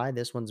have the ride.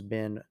 This one's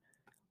been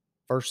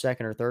first,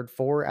 second, or third,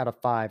 4 out of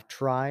 5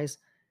 tries.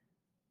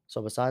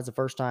 So besides the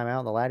first time out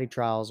in the Laddie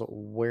trials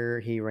where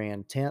he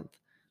ran 10th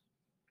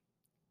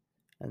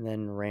and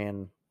then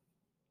ran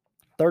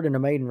third in a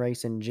maiden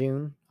race in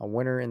June, a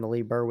winner in the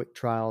Lee Berwick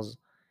trials,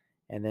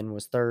 and then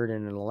was third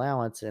in an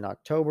allowance in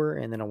October,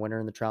 and then a winner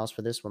in the trials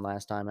for this one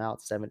last time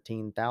out,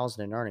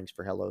 17,000 in earnings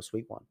for Hello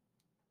Sweet One.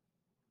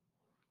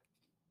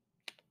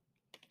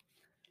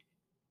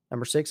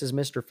 Number 6 is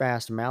Mr.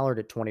 Fast Mallard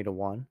at 20 to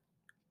 1.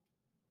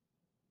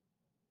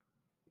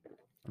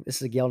 This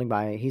is a gelding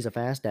by He's a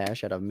Fast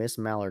Dash out of Miss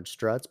Mallard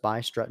Struts by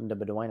Strutton de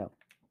Beduino.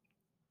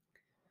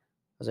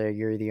 Isaiah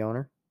Geary, the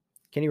owner.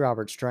 Kenny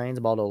Roberts trains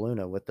Baldo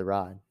Luna with the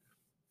ride.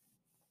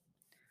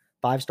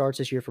 5 starts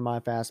this year for My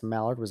Fast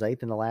Mallard, was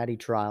 8th in the Laddie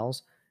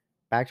trials.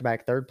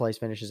 Back-to-back third place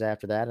finishes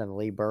after that in the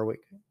Lee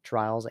Berwick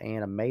trials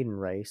and a maiden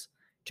race.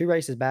 2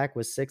 races back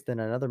was 6th in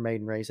another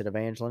maiden race at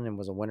Evangeline and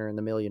was a winner in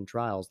the Million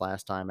trials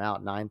last time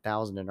out.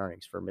 9,000 in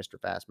earnings for Mr.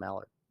 Fast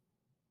Mallard.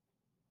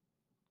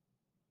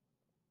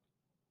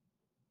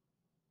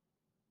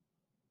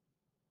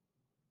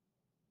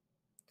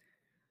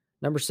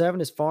 Number 7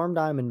 is Farm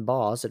Diamond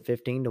Boss at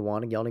 15 to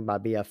 1, a gelding by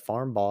BF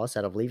Farm Boss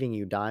out of Leaving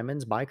You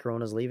Diamonds by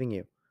Corona's Leaving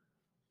You.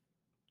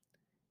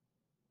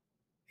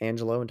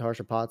 Angelo and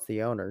Tarsha Potts,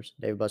 the owners.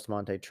 David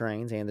Bustamante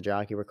trains, and the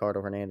jockey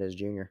Ricardo Hernandez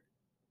Jr.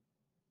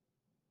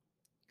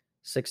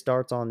 6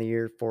 starts on the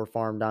year for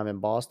Farm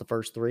Diamond Boss. The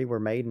first 3 were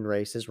maiden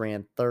races,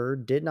 ran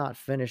third, did not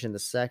finish in the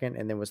second,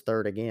 and then was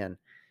third again.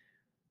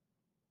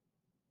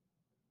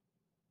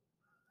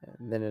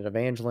 And then at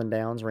Evangeline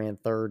Downs, ran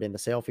third in the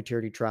Sale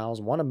Futurity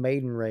trials, won a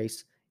maiden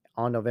race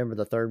on November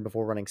the 3rd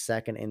before running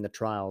second in the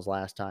trials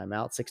last time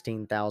out.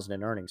 16,000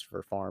 in earnings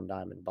for Farm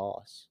Diamond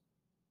Boss.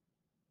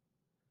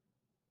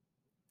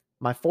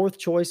 My 4th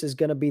choice is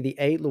going to be the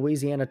 8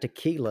 Louisiana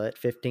Tequila at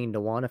 15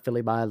 to 1, a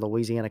filly by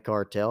Louisiana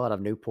Cartel out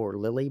of Newport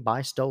Lily by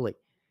Stoli.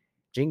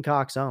 Gene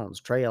Cox owns,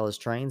 Trey Ellis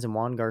trains, and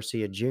Juan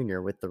Garcia Jr.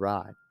 with the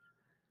ride.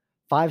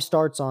 5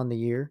 starts on the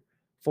year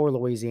for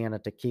Louisiana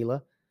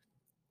Tequila.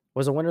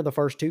 Was a winner the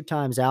first 2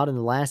 times out in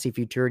the Lassie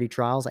Futurity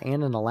trials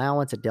and an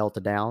allowance at Delta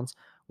Downs.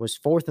 Was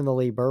 4th in the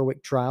Lee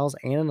Berwick trials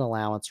and an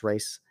allowance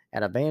race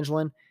at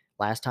Evangeline.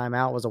 Last time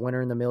out was a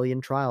winner in the Million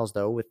trials,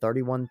 though, with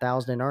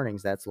 31,000 in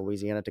earnings. That's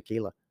Louisiana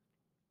Tequila.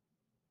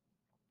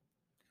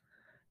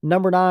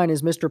 Number 9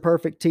 is Mr.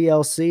 Perfect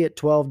TLC at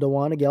 12 to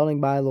 1, a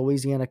gelding by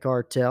Louisiana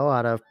Cartel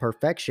out of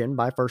Perfection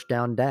by First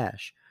Down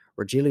Dash.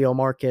 Rogelio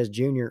Marquez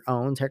Jr.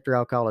 owns, Hector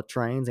Alcala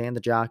trains, and the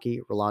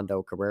jockey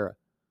Rolando Carrera.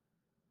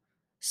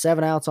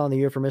 7 outs on the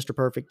year for Mr.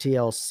 Perfect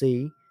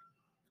TLC.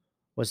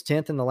 Was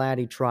 10th in the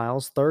Laddie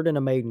trials, 3rd in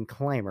a maiden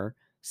claimer,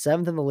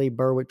 7th in the Lee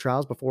Berwick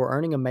trials before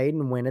earning a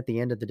maiden win at the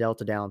end of the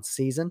Delta Downs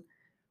season.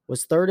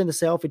 Was 3rd in the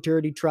Sale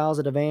Futurity trials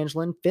at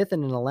Evangeline, 5th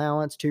in an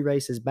allowance, 2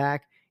 races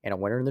back, and a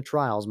winner in the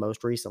trials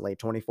most recently.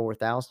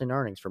 24,000 in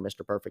earnings for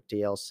Mr. Perfect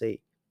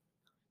TLC.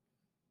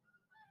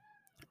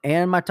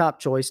 And my top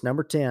choice,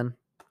 number 10,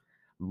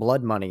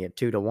 Blood Money at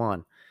 2 to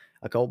 1.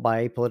 A colt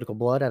by Apolitical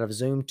Blood out of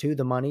Zoom to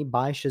the Money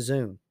by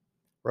Shazoom.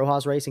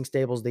 Rojas Racing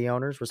Stables, the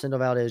owners, Rosendo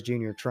Valdez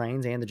Jr.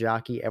 trains, and the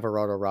jockey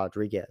Everardo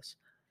Rodriguez.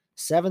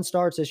 7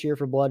 starts this year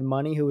for Blood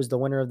Money, who was the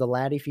winner of the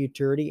Laddie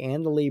Futurity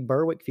and the Lee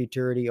Berwick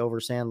Futurity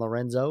over San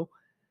Lorenzo,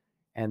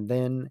 and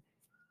then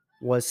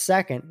was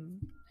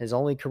second, his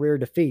only career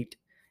defeat,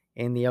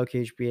 in the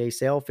LQHBA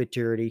Sale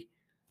Futurity,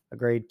 a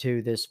grade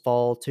 2 this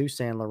fall to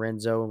San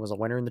Lorenzo, and was a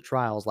winner in the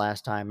trials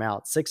last time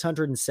out.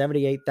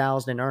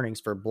 678,000 in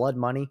earnings for Blood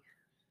Money.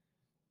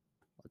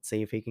 Let's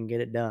see if he can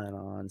get it done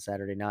on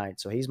Saturday night.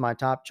 So he's my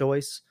top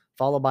choice,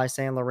 followed by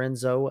San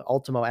Lorenzo,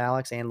 Ultimo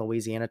Alex, and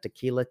Louisiana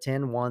Tequila.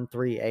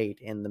 10-1-3-8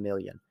 in the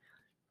Million.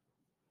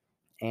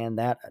 And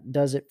that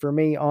does it for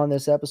me on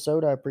this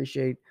episode. I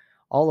appreciate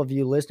all of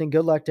you listening.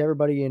 Good luck to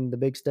everybody in the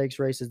big stakes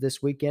races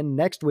this weekend.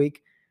 Next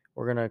week,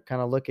 we're going to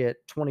kind of look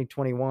at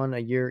 2021, a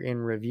year in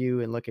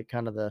review, and look at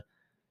kind of the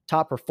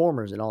top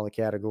performers in all the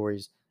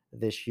categories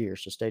this year.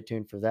 So stay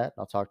tuned for that.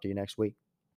 I'll talk to you next week.